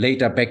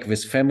 later back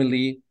with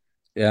family.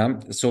 Yeah,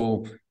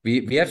 so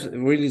we have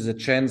really the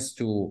chance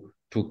to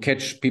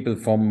catch people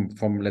from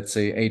let's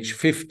say age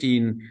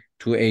 15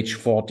 to age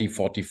 40,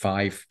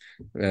 45,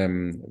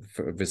 when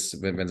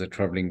they're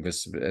traveling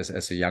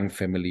as a young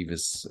family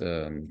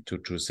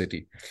to a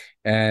city.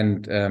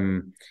 And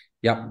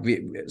yeah,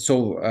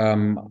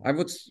 I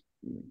would,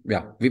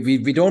 yeah,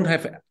 we don't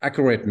have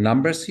accurate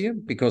numbers here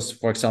because,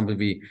 for example,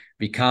 we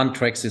can't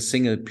track the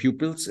single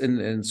pupils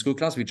in school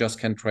class. We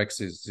just can track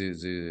the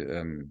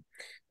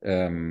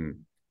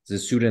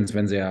students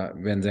when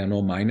there are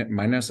no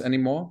minors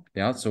anymore.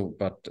 Yeah. So,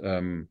 but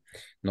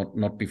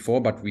not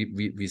before. But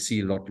we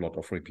see a lot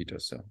of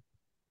repeaters. So.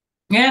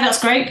 Yeah,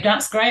 that's great.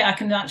 That's great. I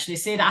can actually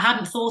see that. I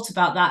hadn't thought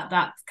about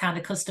that kind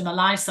of customer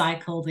life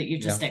cycle that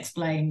you've just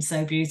explained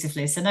so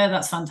beautifully. So no,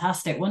 that's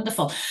fantastic.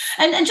 Wonderful.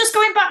 And just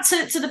going back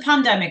to the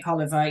pandemic,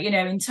 Oliver, you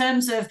know, in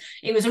terms of,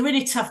 it was a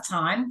really tough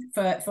time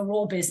for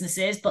all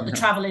businesses, but the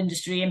travel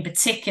industry in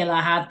particular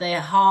had their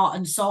heart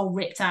and soul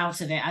ripped out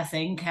of it, I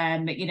think.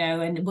 You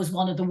know, and it was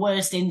one of the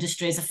worst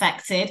industries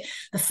affected,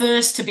 the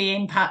first to be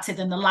impacted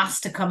and the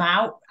last to come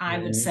out, I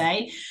would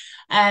say.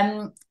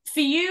 For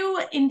you,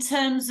 in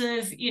terms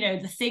of, you know,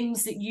 the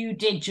things that you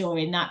did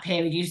during that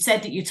period, you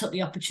said that you took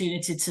the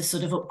opportunity to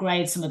sort of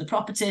upgrade some of the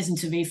properties and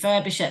to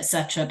refurbish,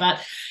 etc.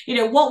 But, you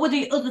know, what were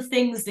the other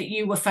things that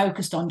you were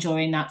focused on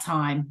during that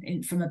time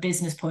from a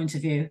business point of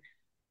view?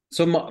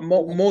 So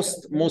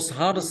most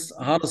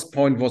hardest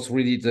point was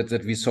really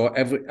that we saw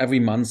every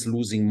month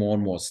losing more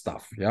and more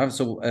stuff. Yeah.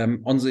 So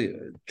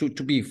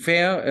to be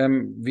fair,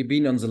 we've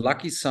been on the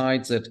lucky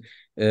side that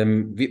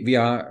we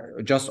are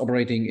just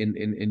operating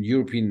in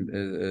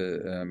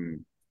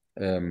European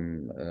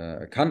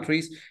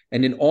countries,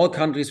 and in all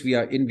countries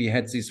we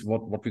had these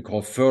what we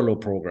call furlough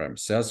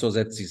programs. Yeah? So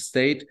that the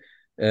state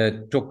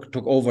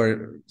took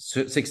over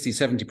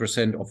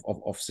 60-70%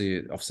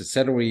 of the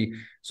salary,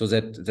 so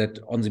that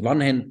on the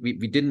one hand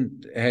we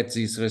didn't had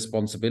this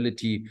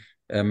responsibility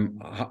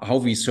how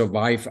we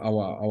survive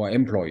our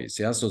employees.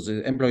 Yeah, so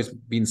the employees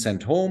being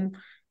sent home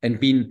and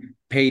being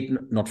paid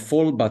not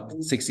full but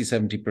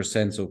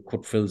 60-70%, so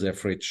could fill their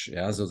fridge.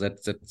 Yeah, so that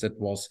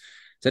was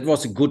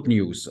a good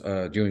news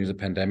during the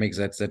pandemic,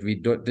 that we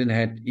didn't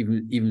have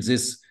even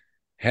this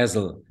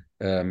hassle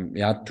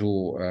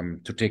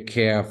to take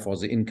care for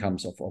the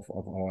incomes of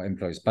our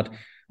employees. But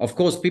of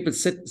course, people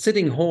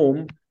sitting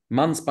home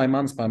months by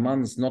months by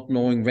months, not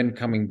knowing when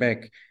coming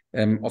back.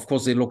 Of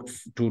course, they looked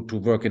to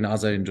work in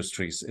other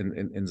industries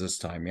in this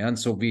time. Yeah, and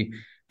so we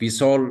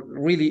saw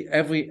really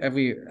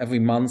every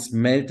month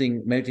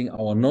melting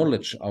our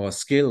knowledge, our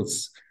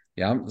skills.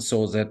 Yeah,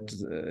 so that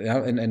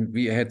and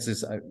we had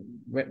this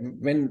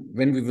when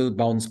we will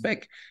bounce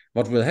back,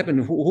 what will happen?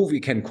 Who we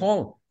can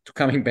call to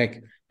coming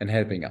back and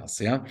helping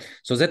us. Yeah,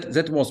 so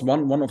that was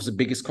one of the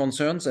biggest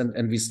concerns,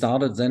 and we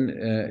started then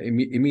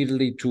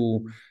immediately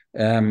to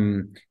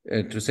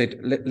say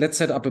let's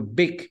set up a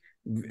big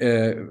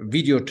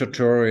video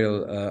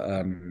tutorial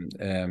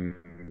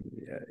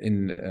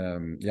in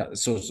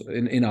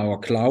our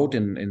cloud,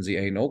 in the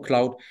A&O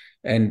cloud,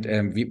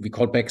 and we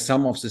called back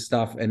some of the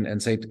stuff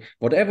and said,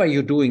 whatever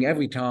you're doing,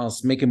 every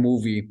task, make a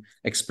movie,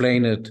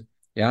 explain it.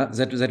 Yeah,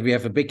 that we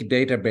have a big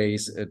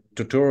database, a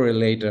tutorial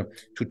later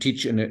to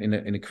teach in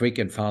a quick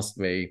and fast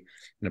way,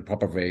 in a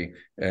proper way,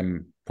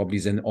 probably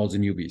then all the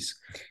newbies.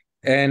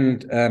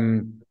 And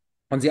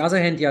on the other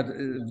hand,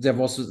 there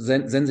was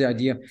then the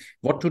idea,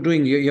 what to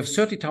doing? You have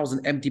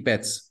 30,000 empty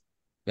beds,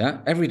 yeah,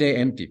 every day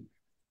empty.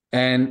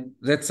 And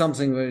that's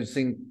something where you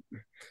think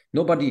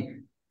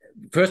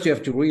first you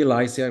have to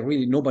realize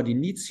really nobody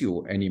needs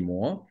you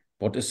anymore.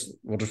 What is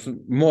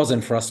more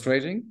than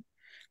frustrating.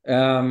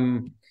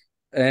 Then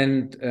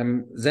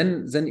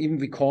even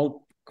we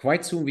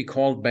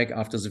called back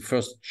after the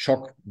first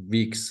shock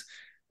weeks.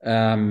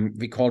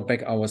 We called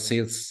back our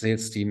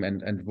sales team,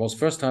 and it was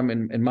first time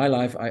in my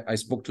life I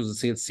spoke to the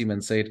sales team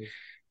and said,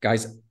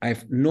 guys, I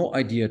have no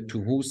idea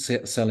to who's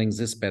selling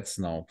these beds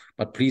now,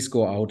 but please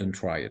go out and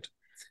try it.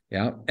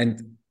 Yeah,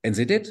 and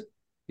they did.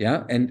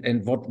 Yeah,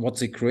 and what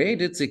they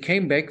created, they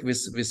came back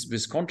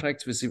with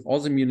contracts with all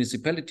the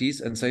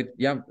municipalities and said,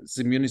 yeah,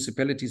 the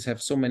municipalities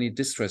have so many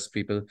distressed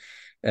people,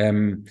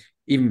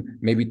 even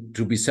maybe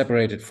to be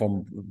separated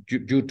from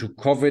due to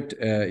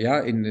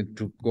COVID,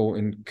 to go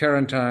in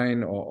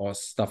quarantine or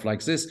stuff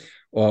like this,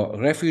 or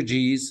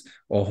refugees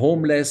or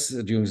homeless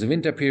during the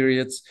winter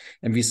periods.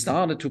 And we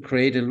started to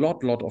create a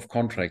lot of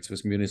contracts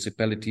with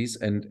municipalities.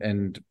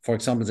 And for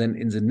example, then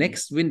in the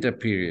next winter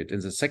period, in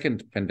the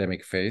second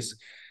pandemic phase,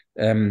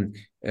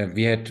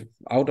 we had,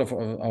 out of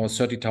our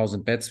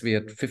 30,000 beds, we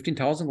had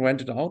 15,000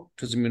 rented out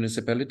to the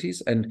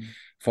municipalities. And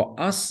for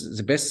us,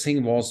 the best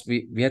thing was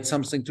we had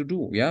something to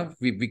do. Yeah,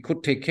 we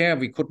could take care,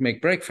 we could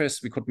make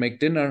breakfast, we could make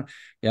dinner.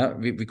 Yeah,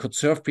 we could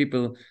serve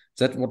people.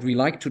 That's what we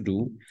like to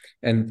do,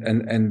 and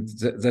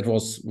that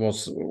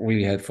was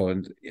really helpful.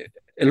 And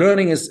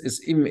learning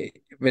is even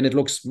when it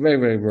looks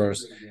very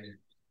worse,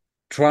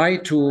 try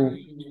to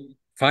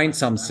find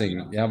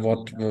something, yeah,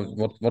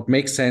 what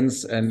makes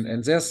sense,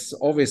 and there's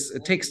always,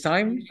 it takes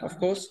time, of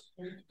course,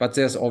 but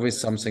there's always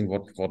something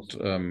what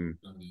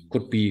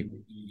could be,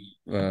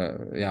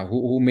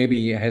 who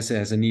maybe has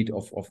a need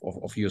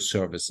of your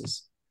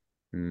services.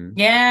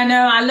 Yeah,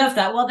 no, I love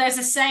that. Well, there's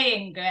a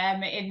saying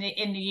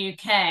in the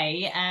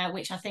UK,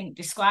 which I think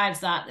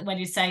describes that, when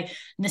you say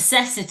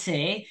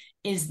necessity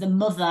is the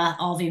mother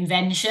of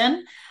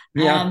invention.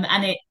 Yeah.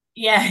 And it,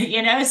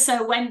 yeah,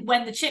 so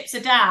when the chips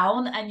are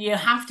down and you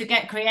have to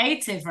get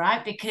creative,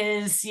 right?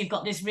 Because you've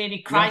got this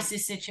really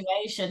crisis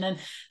situation, and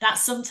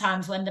that's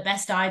sometimes when the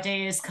best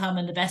ideas come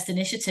and the best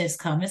initiatives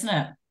come, isn't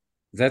it?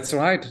 That's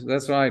right.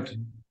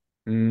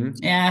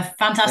 Yeah,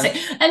 fantastic.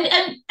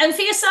 Yeah. And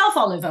for yourself,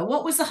 Oliver,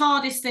 what was the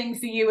hardest thing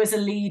for you as a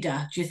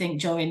leader, do you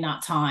think, during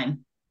that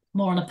time?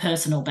 More on a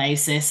personal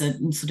basis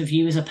and sort of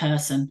you as a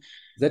person.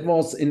 That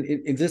was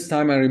in this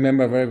time, I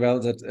remember very well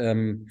that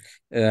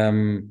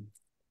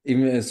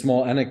even a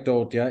small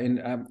anecdote, yeah.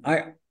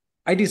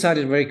 I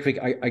decided very quick,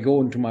 I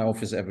go into my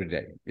office every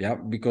day, yeah,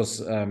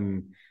 because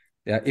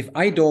if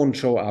I don't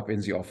show up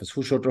in the office,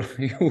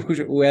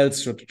 who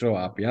else should show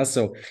up? Yeah.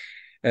 So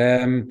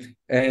so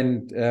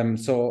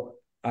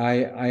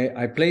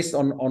I placed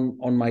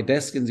on my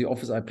desk in the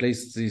office, I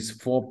placed these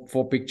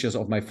four pictures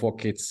of my four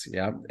kids,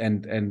 yeah,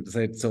 and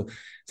said, so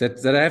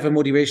that I have a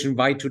motivation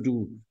why to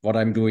do what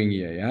I'm doing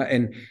here, yeah,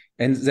 and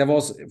there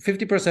was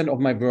 50% of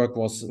my work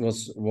was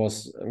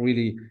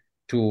really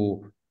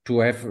to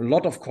have a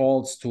lot of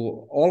calls to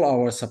all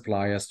our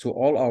suppliers, to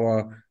all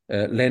our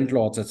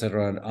landlords,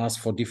 etc., and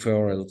ask for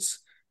deferrals,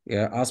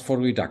 yeah, ask for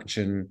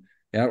reduction,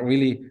 yeah,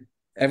 really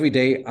every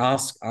day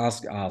ask.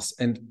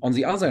 And on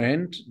the other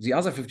hand, the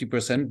other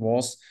 50%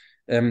 was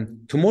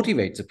to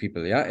motivate the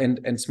people, yeah,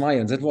 and smile.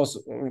 And that was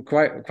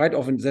quite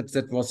often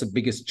that was the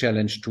biggest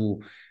challenge.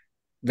 To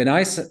when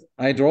I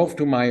drove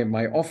to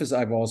my office,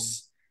 I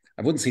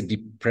wouldn't say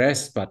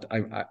depressed, but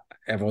I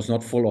was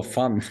not full of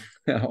fun.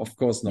 Of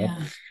course not. Yeah.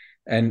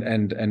 And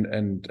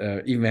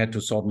even had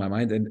to sort my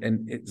mind,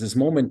 and this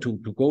moment to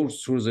go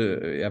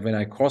through when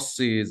I crossed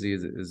the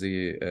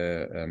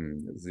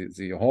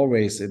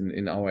hallways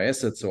in our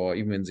assets, or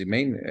even in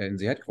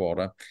the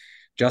headquarters,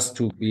 just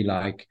to be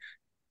like,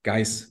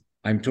 guys,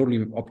 I'm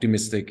totally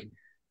optimistic,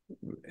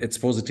 it's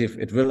positive,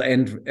 it will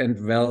end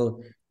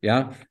well,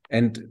 yeah.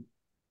 And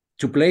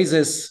to play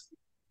this,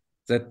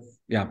 that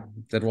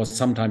was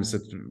sometimes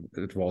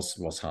it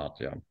was hard,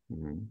 yeah.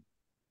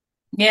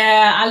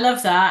 Yeah, I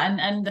love that,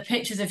 and the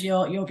pictures of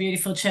your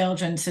beautiful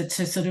children to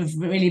sort of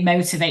really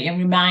motivate you and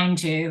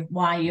remind you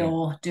why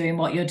you're doing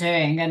what you're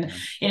doing. And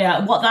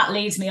what that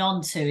leads me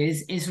on to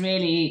is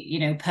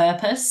really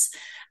purpose,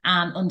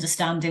 and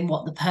understanding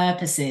what the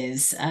purpose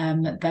is,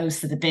 both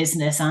for the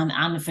business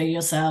and for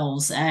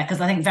yourselves.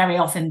 Because I think very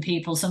often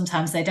people,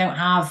 sometimes they don't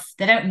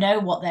know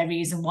what their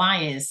reason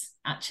why is,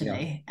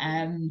 actually.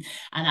 And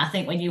I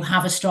think when you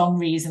have a strong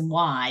reason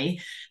why,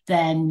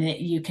 then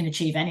you can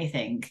achieve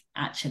anything,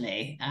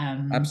 actually.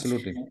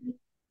 Absolutely.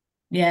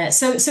 Yeah.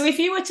 So if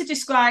you were to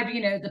describe,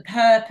 the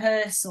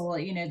purpose, or,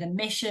 the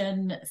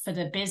mission for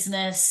the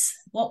business,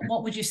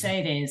 what would you say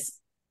it is?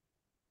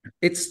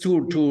 It's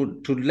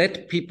to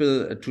let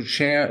people to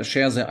share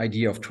the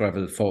idea of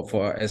travel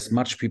for as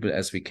much people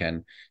as we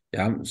can.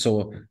 Yeah.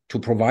 So to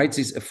provide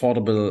this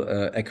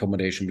affordable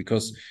accommodation,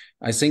 because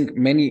I think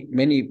many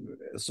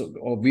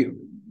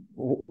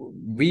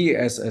we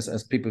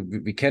as people,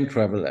 we can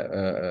travel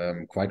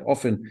quite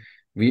often.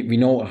 We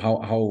know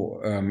how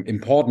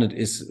important it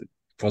is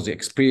for the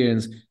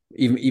experience,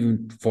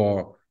 even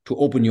to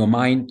open your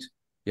mind,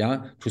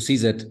 yeah, to see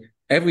that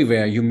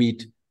everywhere you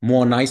meet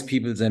more nice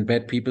people than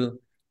bad people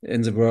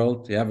in the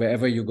world, yeah,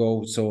 wherever you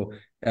go. So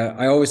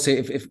I always say,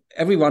 if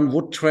everyone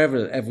would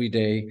travel every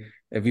day,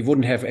 we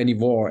wouldn't have any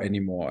war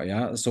anymore.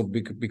 Yeah, so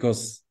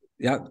because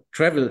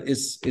travel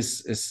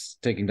is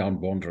taking down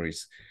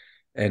boundaries,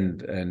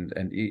 and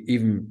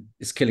even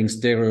is killing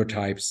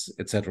stereotypes,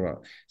 etc.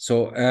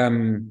 So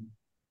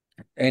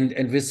and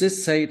with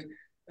this said,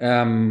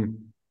 I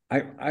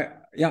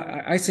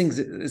think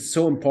it's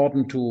so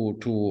important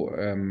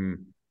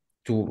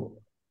to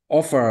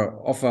offer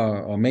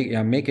or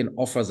make an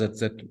offer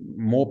that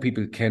more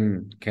people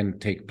can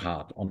take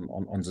part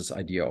on this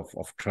idea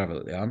of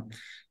travel, yeah,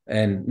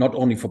 and not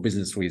only for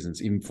business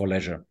reasons, even for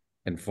leisure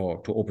and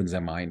for to open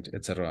their mind,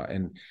 etc.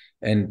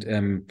 And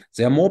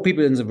there are more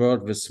people in the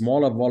world with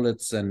smaller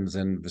wallets and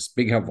than with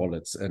bigger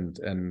wallets, and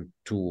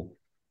to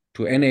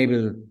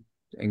enable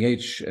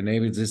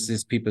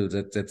these people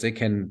that they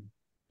can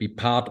be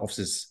part of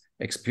this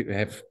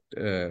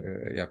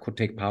could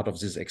take part of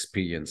this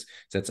experience.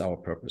 That's our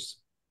purpose.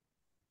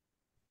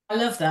 I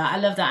love that. I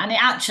love that. And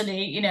it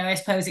actually, I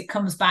suppose it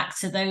comes back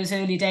to those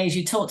early days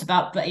you talked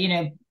about, but,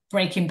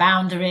 breaking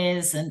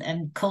boundaries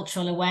and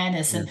cultural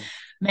awareness. And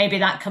maybe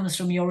that comes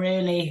from your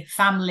early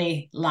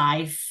family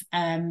life,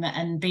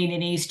 and being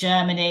in East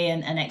Germany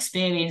and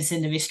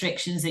experiencing the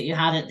restrictions that you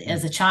had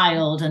as a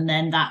child. And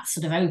then that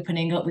sort of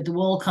opening up with the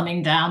wall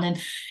coming down.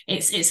 And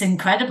it's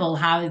incredible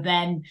how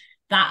then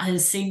that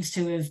seems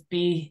to have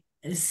been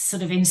is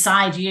sort of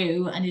inside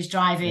you and is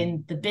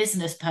driving the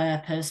business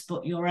purpose,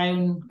 but your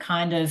own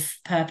kind of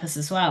purpose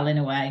as well, in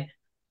a way.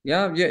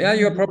 Yeah,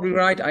 you're probably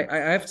right.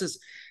 I have this,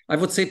 I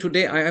would say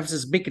today, I have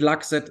this big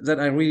luck that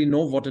I really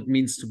know what it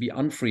means to be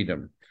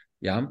unfreedom.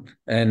 Yeah.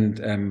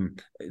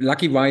 And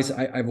lucky wise,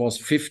 I was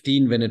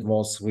 15 when it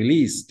was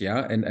released.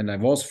 Yeah. And I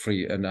was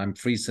free, and I'm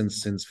free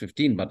since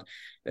 15. But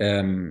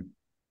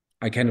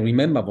I can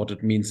remember what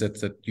it means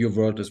that your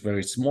world is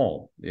very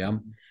small. Yeah.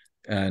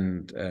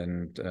 And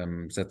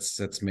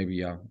that's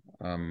maybe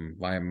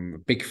why I'm a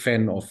big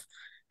fan of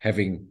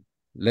having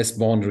less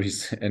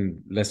boundaries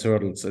and less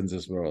hurdles in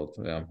this world.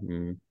 Yeah.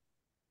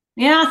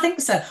 Yeah, I think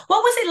so.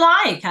 What was it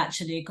like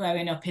actually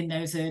growing up in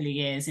those early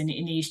years in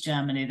East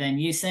Germany? Then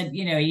you said,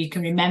 you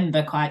can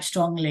remember quite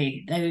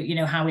strongly,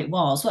 how it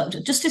was. Well,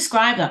 just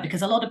describe that,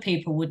 because a lot of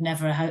people would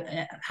never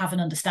have an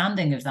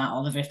understanding of that,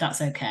 Oliver, if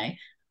that's okay.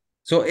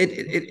 So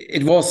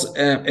it was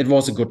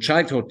a good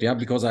childhood, yeah,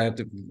 because I had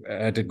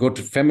a good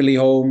family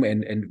home,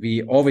 and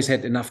we always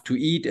had enough to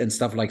eat and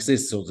stuff like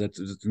this, so that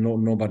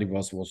nobody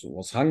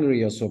was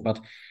hungry or so. But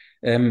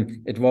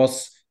it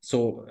was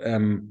so.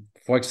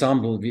 For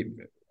example,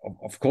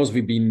 of course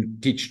we've been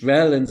taught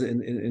well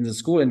in the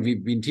school, and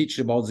we've been taught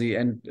about the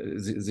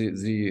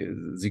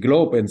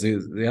globe and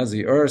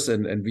the earth,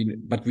 and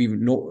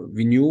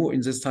we knew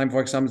in this time,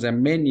 for example, there are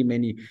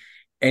many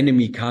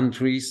enemy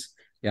countries,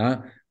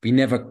 yeah, we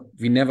never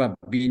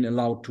been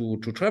allowed to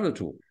travel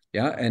to.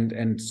 Yeah.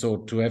 And so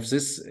to have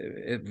this,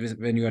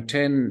 when you are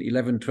 10,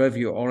 11, 12,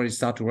 you already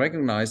start to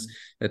recognize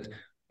that,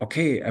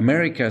 okay,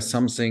 America is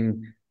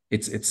something,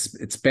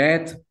 it's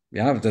bad.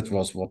 Yeah. That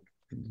was what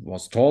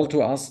was told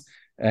to us.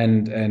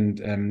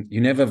 And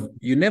you never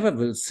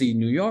will see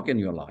New York in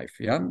your life.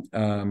 Yeah.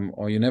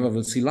 Or you never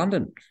will see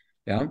London.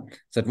 Yeah.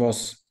 That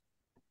was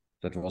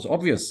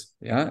obvious.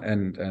 Yeah.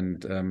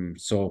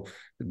 And so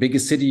the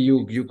biggest city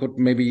you could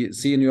maybe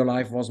see in your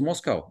life was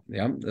Moscow.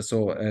 Yeah.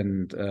 So,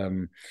 and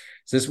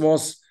this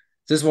was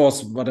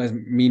what I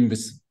mean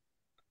with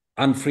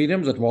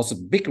unfreedom. That was a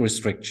big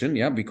restriction.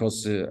 Yeah.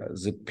 Because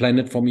the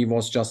planet for me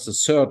was just a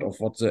third of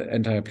what the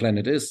entire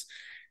planet is.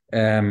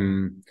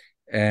 And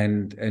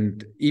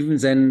even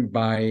then,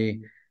 by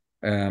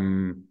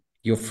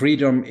your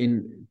freedom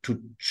in to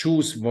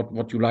choose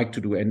what you like to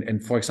do,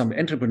 and for example,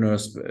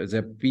 entrepreneurs,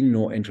 there have been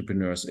no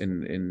entrepreneurs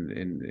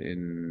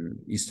in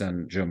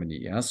Eastern Germany.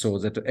 Yeah, so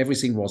that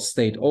everything was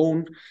state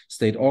owned,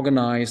 state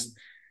organized,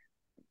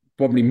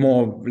 probably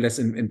more or less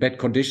in bad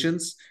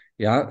conditions.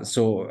 Yeah,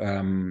 so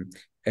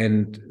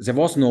and there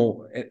was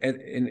no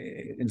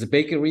in the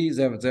bakery.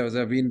 There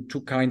have been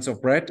two kinds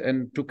of bread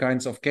and two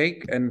kinds of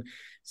cake, and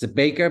the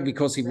baker,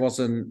 because he was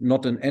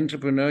not an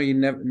entrepreneur,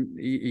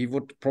 he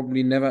would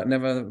probably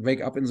never wake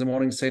up in the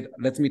morning and say,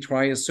 let me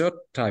try a third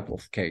type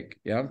of cake.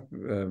 Yeah.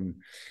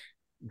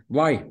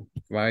 Why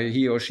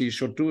he or she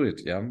should do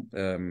it. Yeah.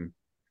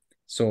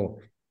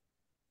 So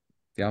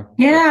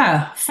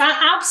yeah,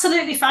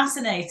 absolutely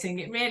fascinating.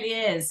 It really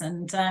is.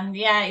 And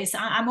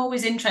I'm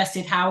always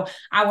interested how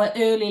our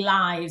early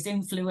lives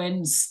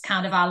influence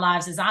kind of our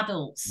lives as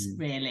adults,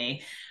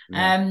 really.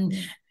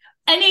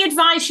 Any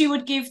advice you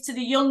would give to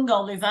the young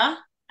Oliver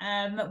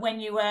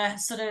when you were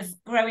sort of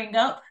growing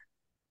up?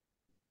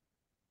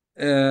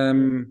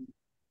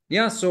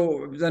 Yeah,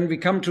 so then we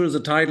come to the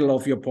title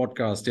of your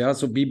podcast. Yeah,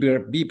 so be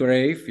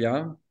brave.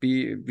 Yeah,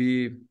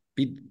 be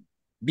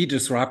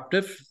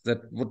disruptive.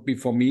 That would be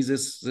for me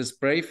this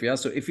brave. Yeah,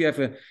 so if you have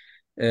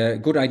a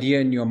good idea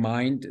in your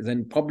mind,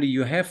 then probably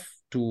you have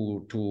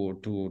to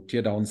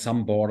tear down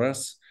some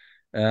borders.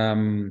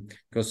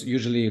 Because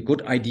usually a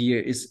good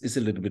idea is a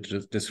little bit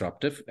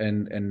disruptive,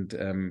 and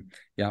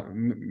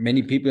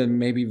many people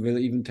maybe will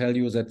even tell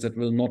you that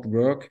will not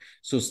work.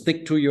 So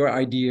stick to your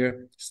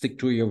idea, stick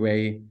to your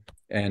way,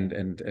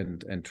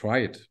 and try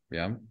it.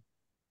 Yeah,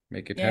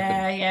 make it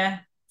happen. Yeah.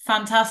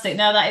 Fantastic.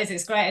 No,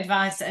 it's great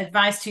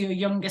advice to your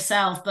younger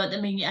self. But I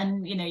mean,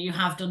 and you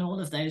have done all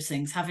of those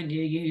things, haven't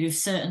you? You've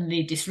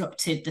certainly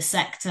disrupted the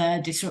sector,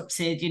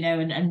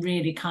 and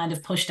really kind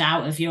of pushed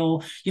out of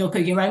your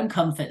own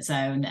comfort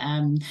zone.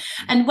 And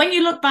when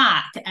you look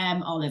back,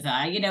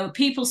 Oliver,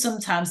 people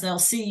sometimes they'll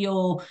see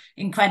your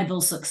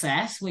incredible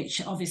success, which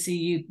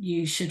obviously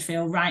you should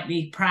feel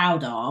rightly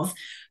proud of.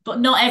 But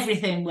not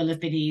everything will have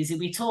been easy.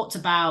 We talked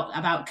about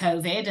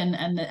COVID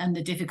and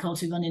the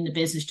difficulty running the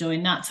business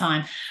during that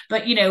time.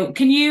 But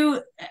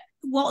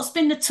what's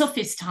been the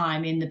toughest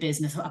time in the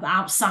business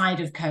outside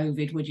of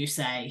COVID, would you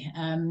say,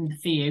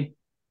 for you?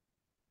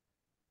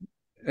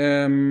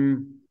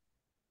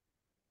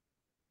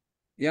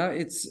 Yeah,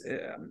 it's.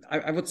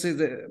 I would say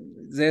that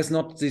there's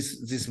not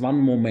this one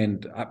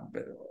moment,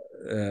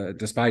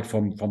 despite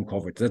from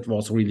COVID. That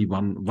was really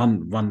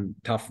one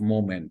tough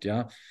moment.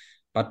 Yeah,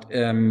 but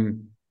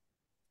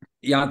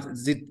yeah,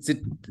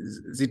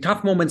 the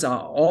tough moments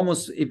are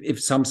almost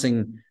if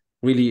something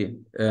really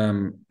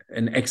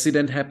an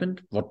accident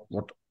happened. What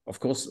of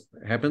course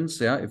happens.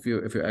 Yeah, if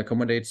you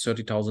accommodate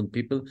 30,000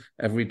 people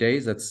every day,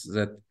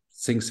 that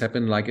things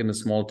happen like in a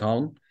small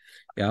town.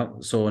 Yeah.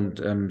 So and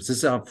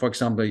this are, for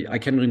example, I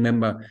can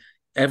remember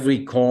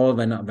every call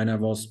when I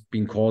was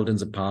being called in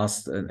the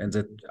past, and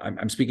that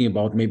I'm speaking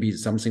about maybe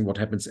something what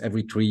happens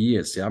every 3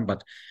 years. Yeah,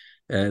 but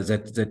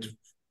that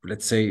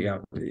let's say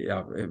a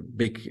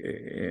big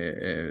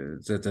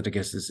that I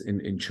guess is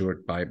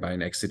insured by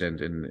an accident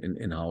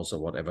in house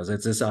or whatever.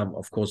 That these are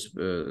of course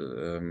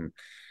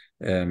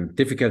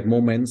difficult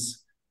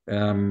moments,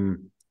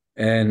 and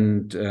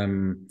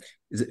on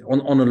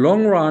a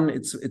long run,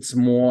 it's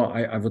more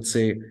I would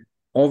say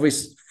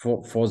always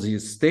for the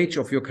stage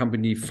of your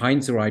company,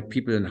 find the right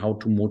people and how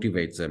to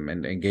motivate them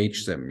and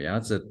engage them. Yeah,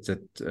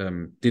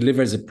 that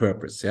delivers a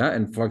purpose. Yeah,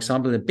 and for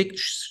example, a big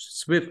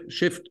swift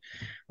shift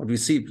what we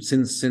see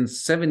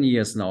since 7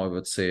 years now, I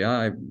would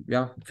say,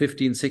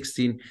 15,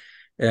 16.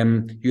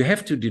 You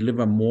have to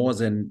deliver more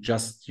than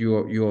just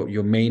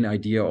your main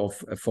idea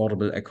of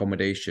affordable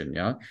accommodation.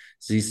 Yeah,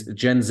 this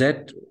Gen Z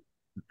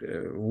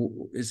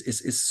who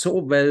is so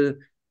well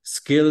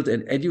skilled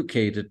and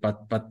educated,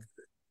 but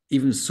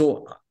even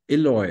so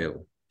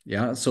illoyal.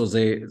 Yeah, so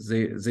they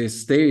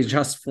stay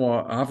just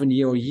for half a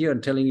year or a year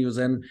and telling you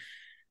then,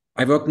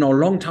 I work now a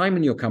long time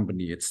in your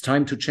company. It's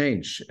time to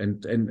change.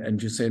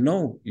 And you say,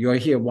 no, you are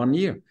here 1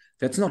 year.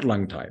 That's not a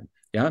long time.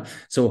 Yeah.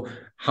 So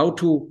how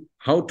to,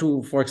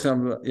 for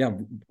example,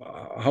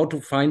 how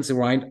to find the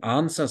right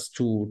answers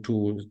to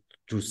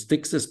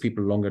stick these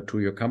people longer to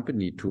your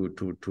company,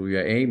 to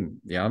your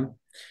aim. Yeah.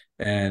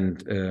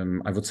 And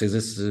I would say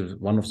this is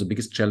one of the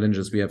biggest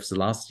challenges we have the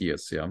last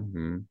years. Yeah.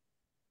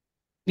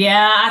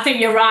 Yeah, I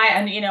think you're right.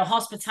 And,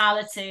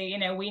 hospitality,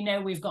 we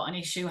know we've got an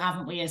issue,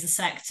 haven't we, as a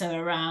sector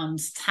around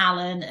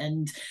talent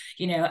and,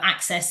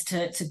 access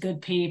to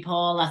good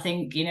people. I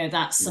think,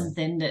 that's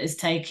something that is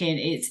taking,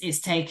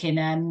 it's taking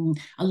a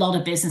lot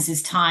of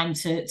businesses time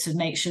to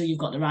make sure you've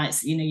got the right,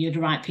 you're the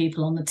right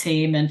people on the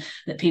team and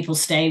that people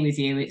stay with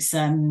you. It's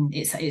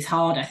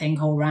hard, I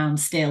think, all around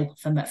still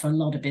for a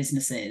lot of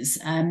businesses.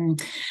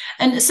 And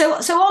so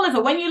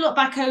Oliver, when you look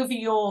back over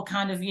your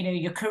kind of,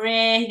 your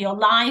career, your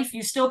life,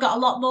 you've still got a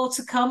lot more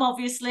to come,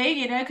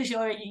 obviously, because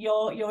you're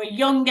a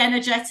young,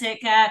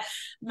 energetic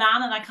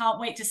man, and I can't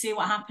wait to see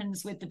what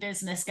happens with the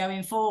business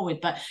going forward.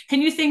 But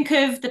can you think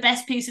of the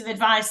best piece of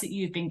advice that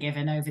you've been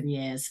given over the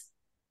years?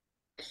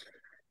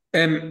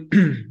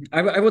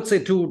 I would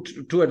say two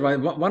advice.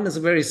 One is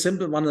a very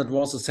simple one that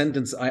was a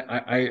sentence.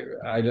 I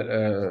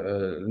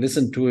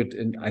listened to it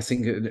in, I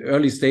think, in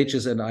early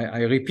stages, and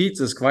I repeat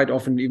this quite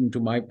often even to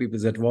my people.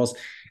 That was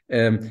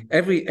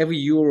every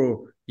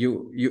euro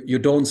you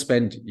don't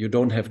spend, you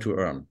don't have to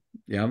earn.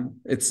 Yeah,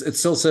 it's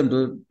so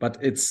simple, but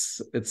it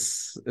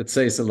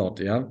says a lot.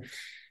 Yeah.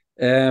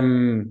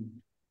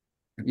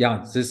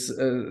 This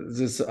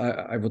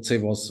I would say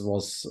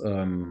was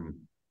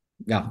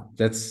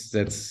that's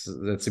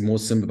the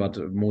most simple but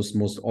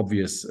most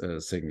obvious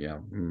thing. Yeah.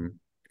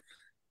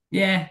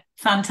 Yeah,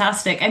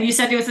 fantastic. And you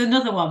said it was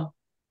another one.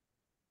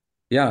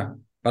 Yeah,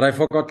 but I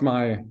forgot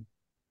my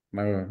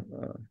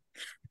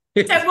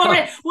don't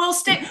worry, we'll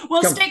stick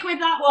with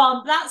that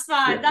one. That's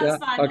fine.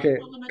 That's fine. Okay,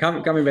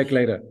 coming back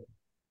later.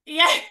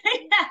 Yeah,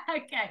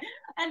 okay.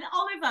 And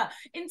Oliver,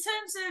 in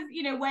terms of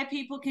where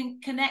people can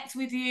connect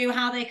with you,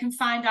 how they can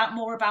find out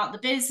more about the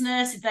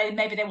business, if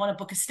maybe they want to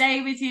book a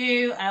stay with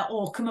you,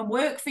 or come and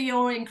work for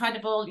your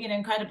incredible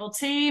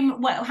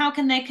team, how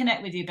can they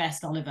connect with you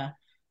best, Oliver?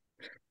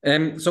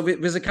 So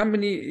with the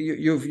company,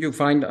 you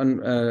find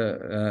on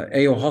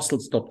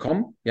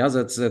aohostels.com. Yeah,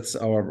 that's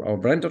our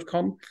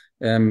brand.com.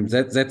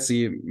 That's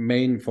the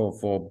main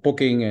for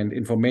booking and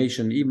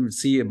information. Even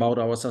see about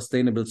our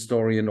sustainable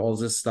story and all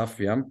this stuff.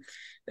 Yeah,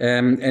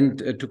 and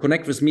to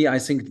connect with me, I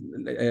think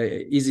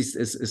easiest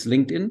is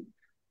LinkedIn,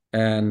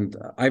 and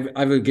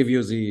I will give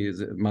you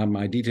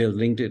my detailed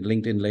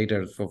LinkedIn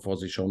later for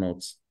the show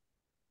notes.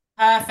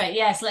 Perfect.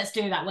 Yes, let's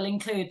do that. We'll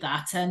include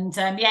that. And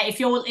yeah, if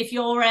you're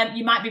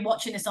you might be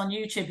watching this on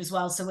YouTube as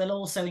well, so we'll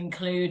also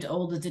include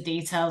all of the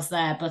details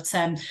there. But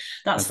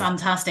that's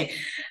fantastic.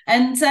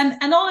 And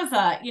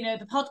Oliver, you know,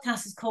 the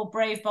podcast is called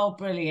Brave, Bold,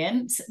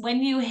 Brilliant.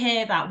 When you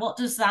hear that, what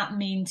does that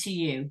mean to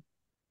you?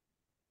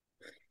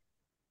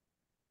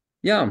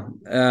 Yeah,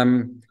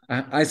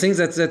 I think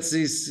that's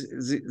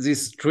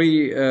these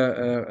three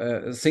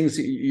things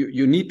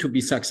you need to be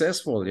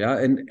successful. Yeah,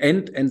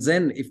 and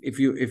then if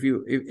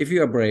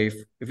you are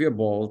brave, if you're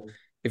bold,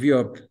 if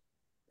you're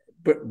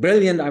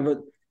brilliant, I would,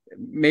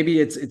 maybe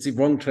it's the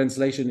wrong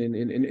translation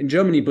in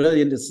Germany.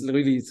 Brilliant is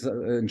really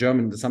in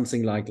German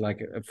something like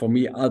for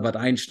me Albert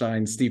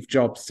Einstein, Steve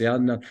Jobs. Yeah,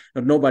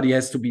 nobody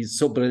has to be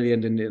so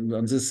brilliant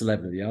on this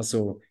level. Yeah,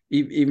 so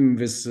even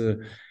with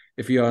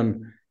if you're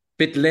on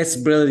bit less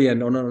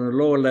brilliant on a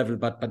lower level,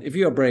 but if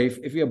you're brave,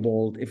 if you're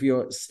bold, if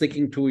you're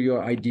sticking to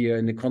your idea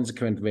in a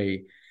consequent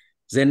way,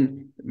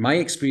 then my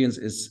experience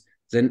is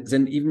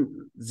then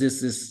even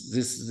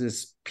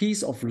this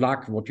piece of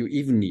luck, what you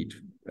even need,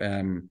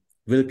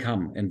 will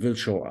come and will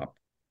show up.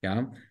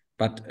 Yeah,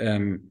 but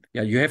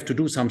yeah, you have to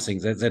do something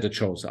that it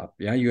shows up.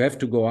 Yeah, you have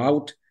to go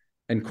out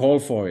and call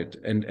for it,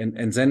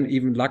 and then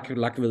even luck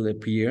will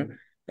appear,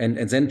 and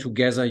then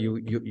together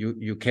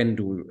you can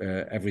do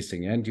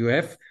everything, and you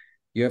have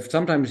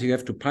sometimes you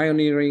have to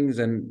pioneering,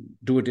 then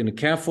do it in a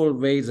careful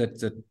way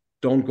that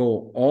don't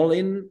go all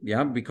in,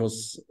 yeah,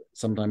 because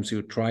sometimes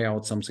you try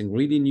out something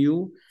really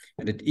new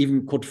and it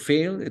even could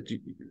fail. It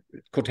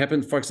could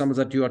happen, for example,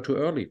 that you are too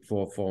early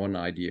for an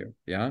idea.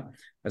 Yeah,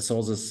 I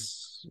saw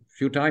this a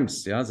few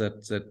times. Yeah,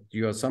 that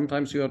you are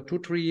sometimes you are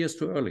 2-3 years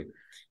too early.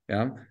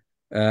 Yeah,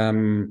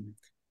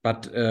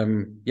 but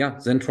yeah,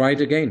 then try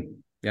it again.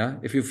 Yeah,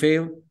 if you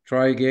fail,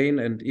 try again.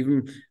 And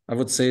even I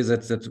would say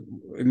that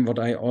in what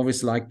I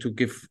always like to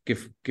give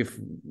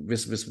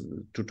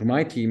to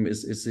my team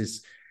is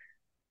this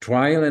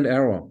trial and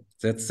error.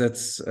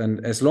 That's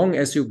and as long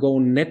as you go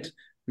net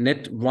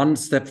one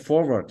step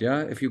forward,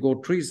 yeah. If you go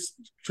three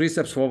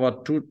steps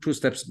forward, two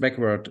steps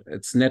backward,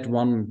 it's net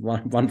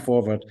one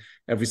forward.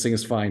 Everything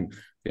is fine.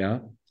 Yeah.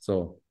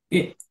 So.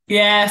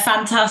 Yeah,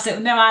 fantastic.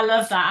 No, I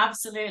love that,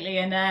 absolutely.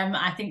 And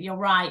I think you're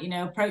right, you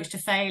know, approach to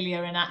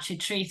failure and actually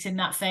treating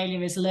that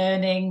failure as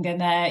learning,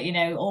 and you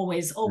know,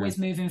 always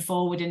moving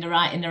forward in the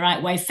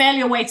right way.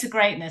 Failure way to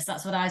greatness.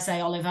 That's what I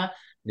say, Oliver.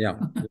 Yeah.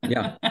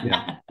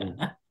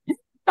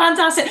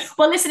 Fantastic.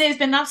 Well, listen, it's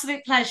been an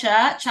absolute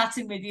pleasure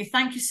chatting with you.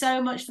 Thank you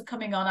so much for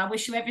coming on. I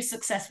wish you every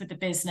success with the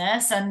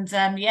business, and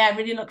yeah,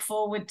 really look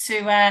forward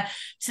to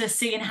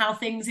seeing how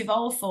things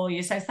evolve for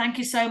you. So thank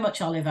you so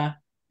much, Oliver.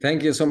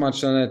 Thank you so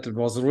much, Janet. It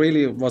was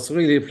really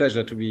a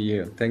pleasure to be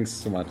here. Thanks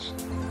so much.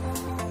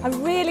 I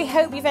really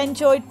hope you've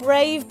enjoyed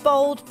Brave,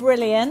 Bold,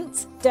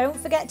 Brilliant. Don't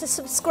forget to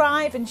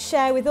subscribe and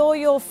share with all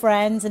your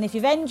friends. And if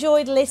you've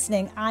enjoyed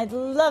listening, I'd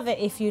love it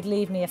if you'd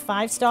leave me a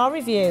 5-star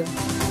review.